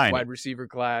wide receiver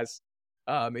class.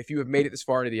 If you have made it this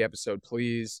far into the episode,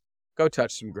 please go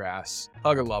touch some grass,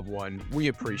 hug a loved one. We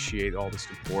appreciate all the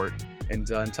support. And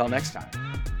until next time.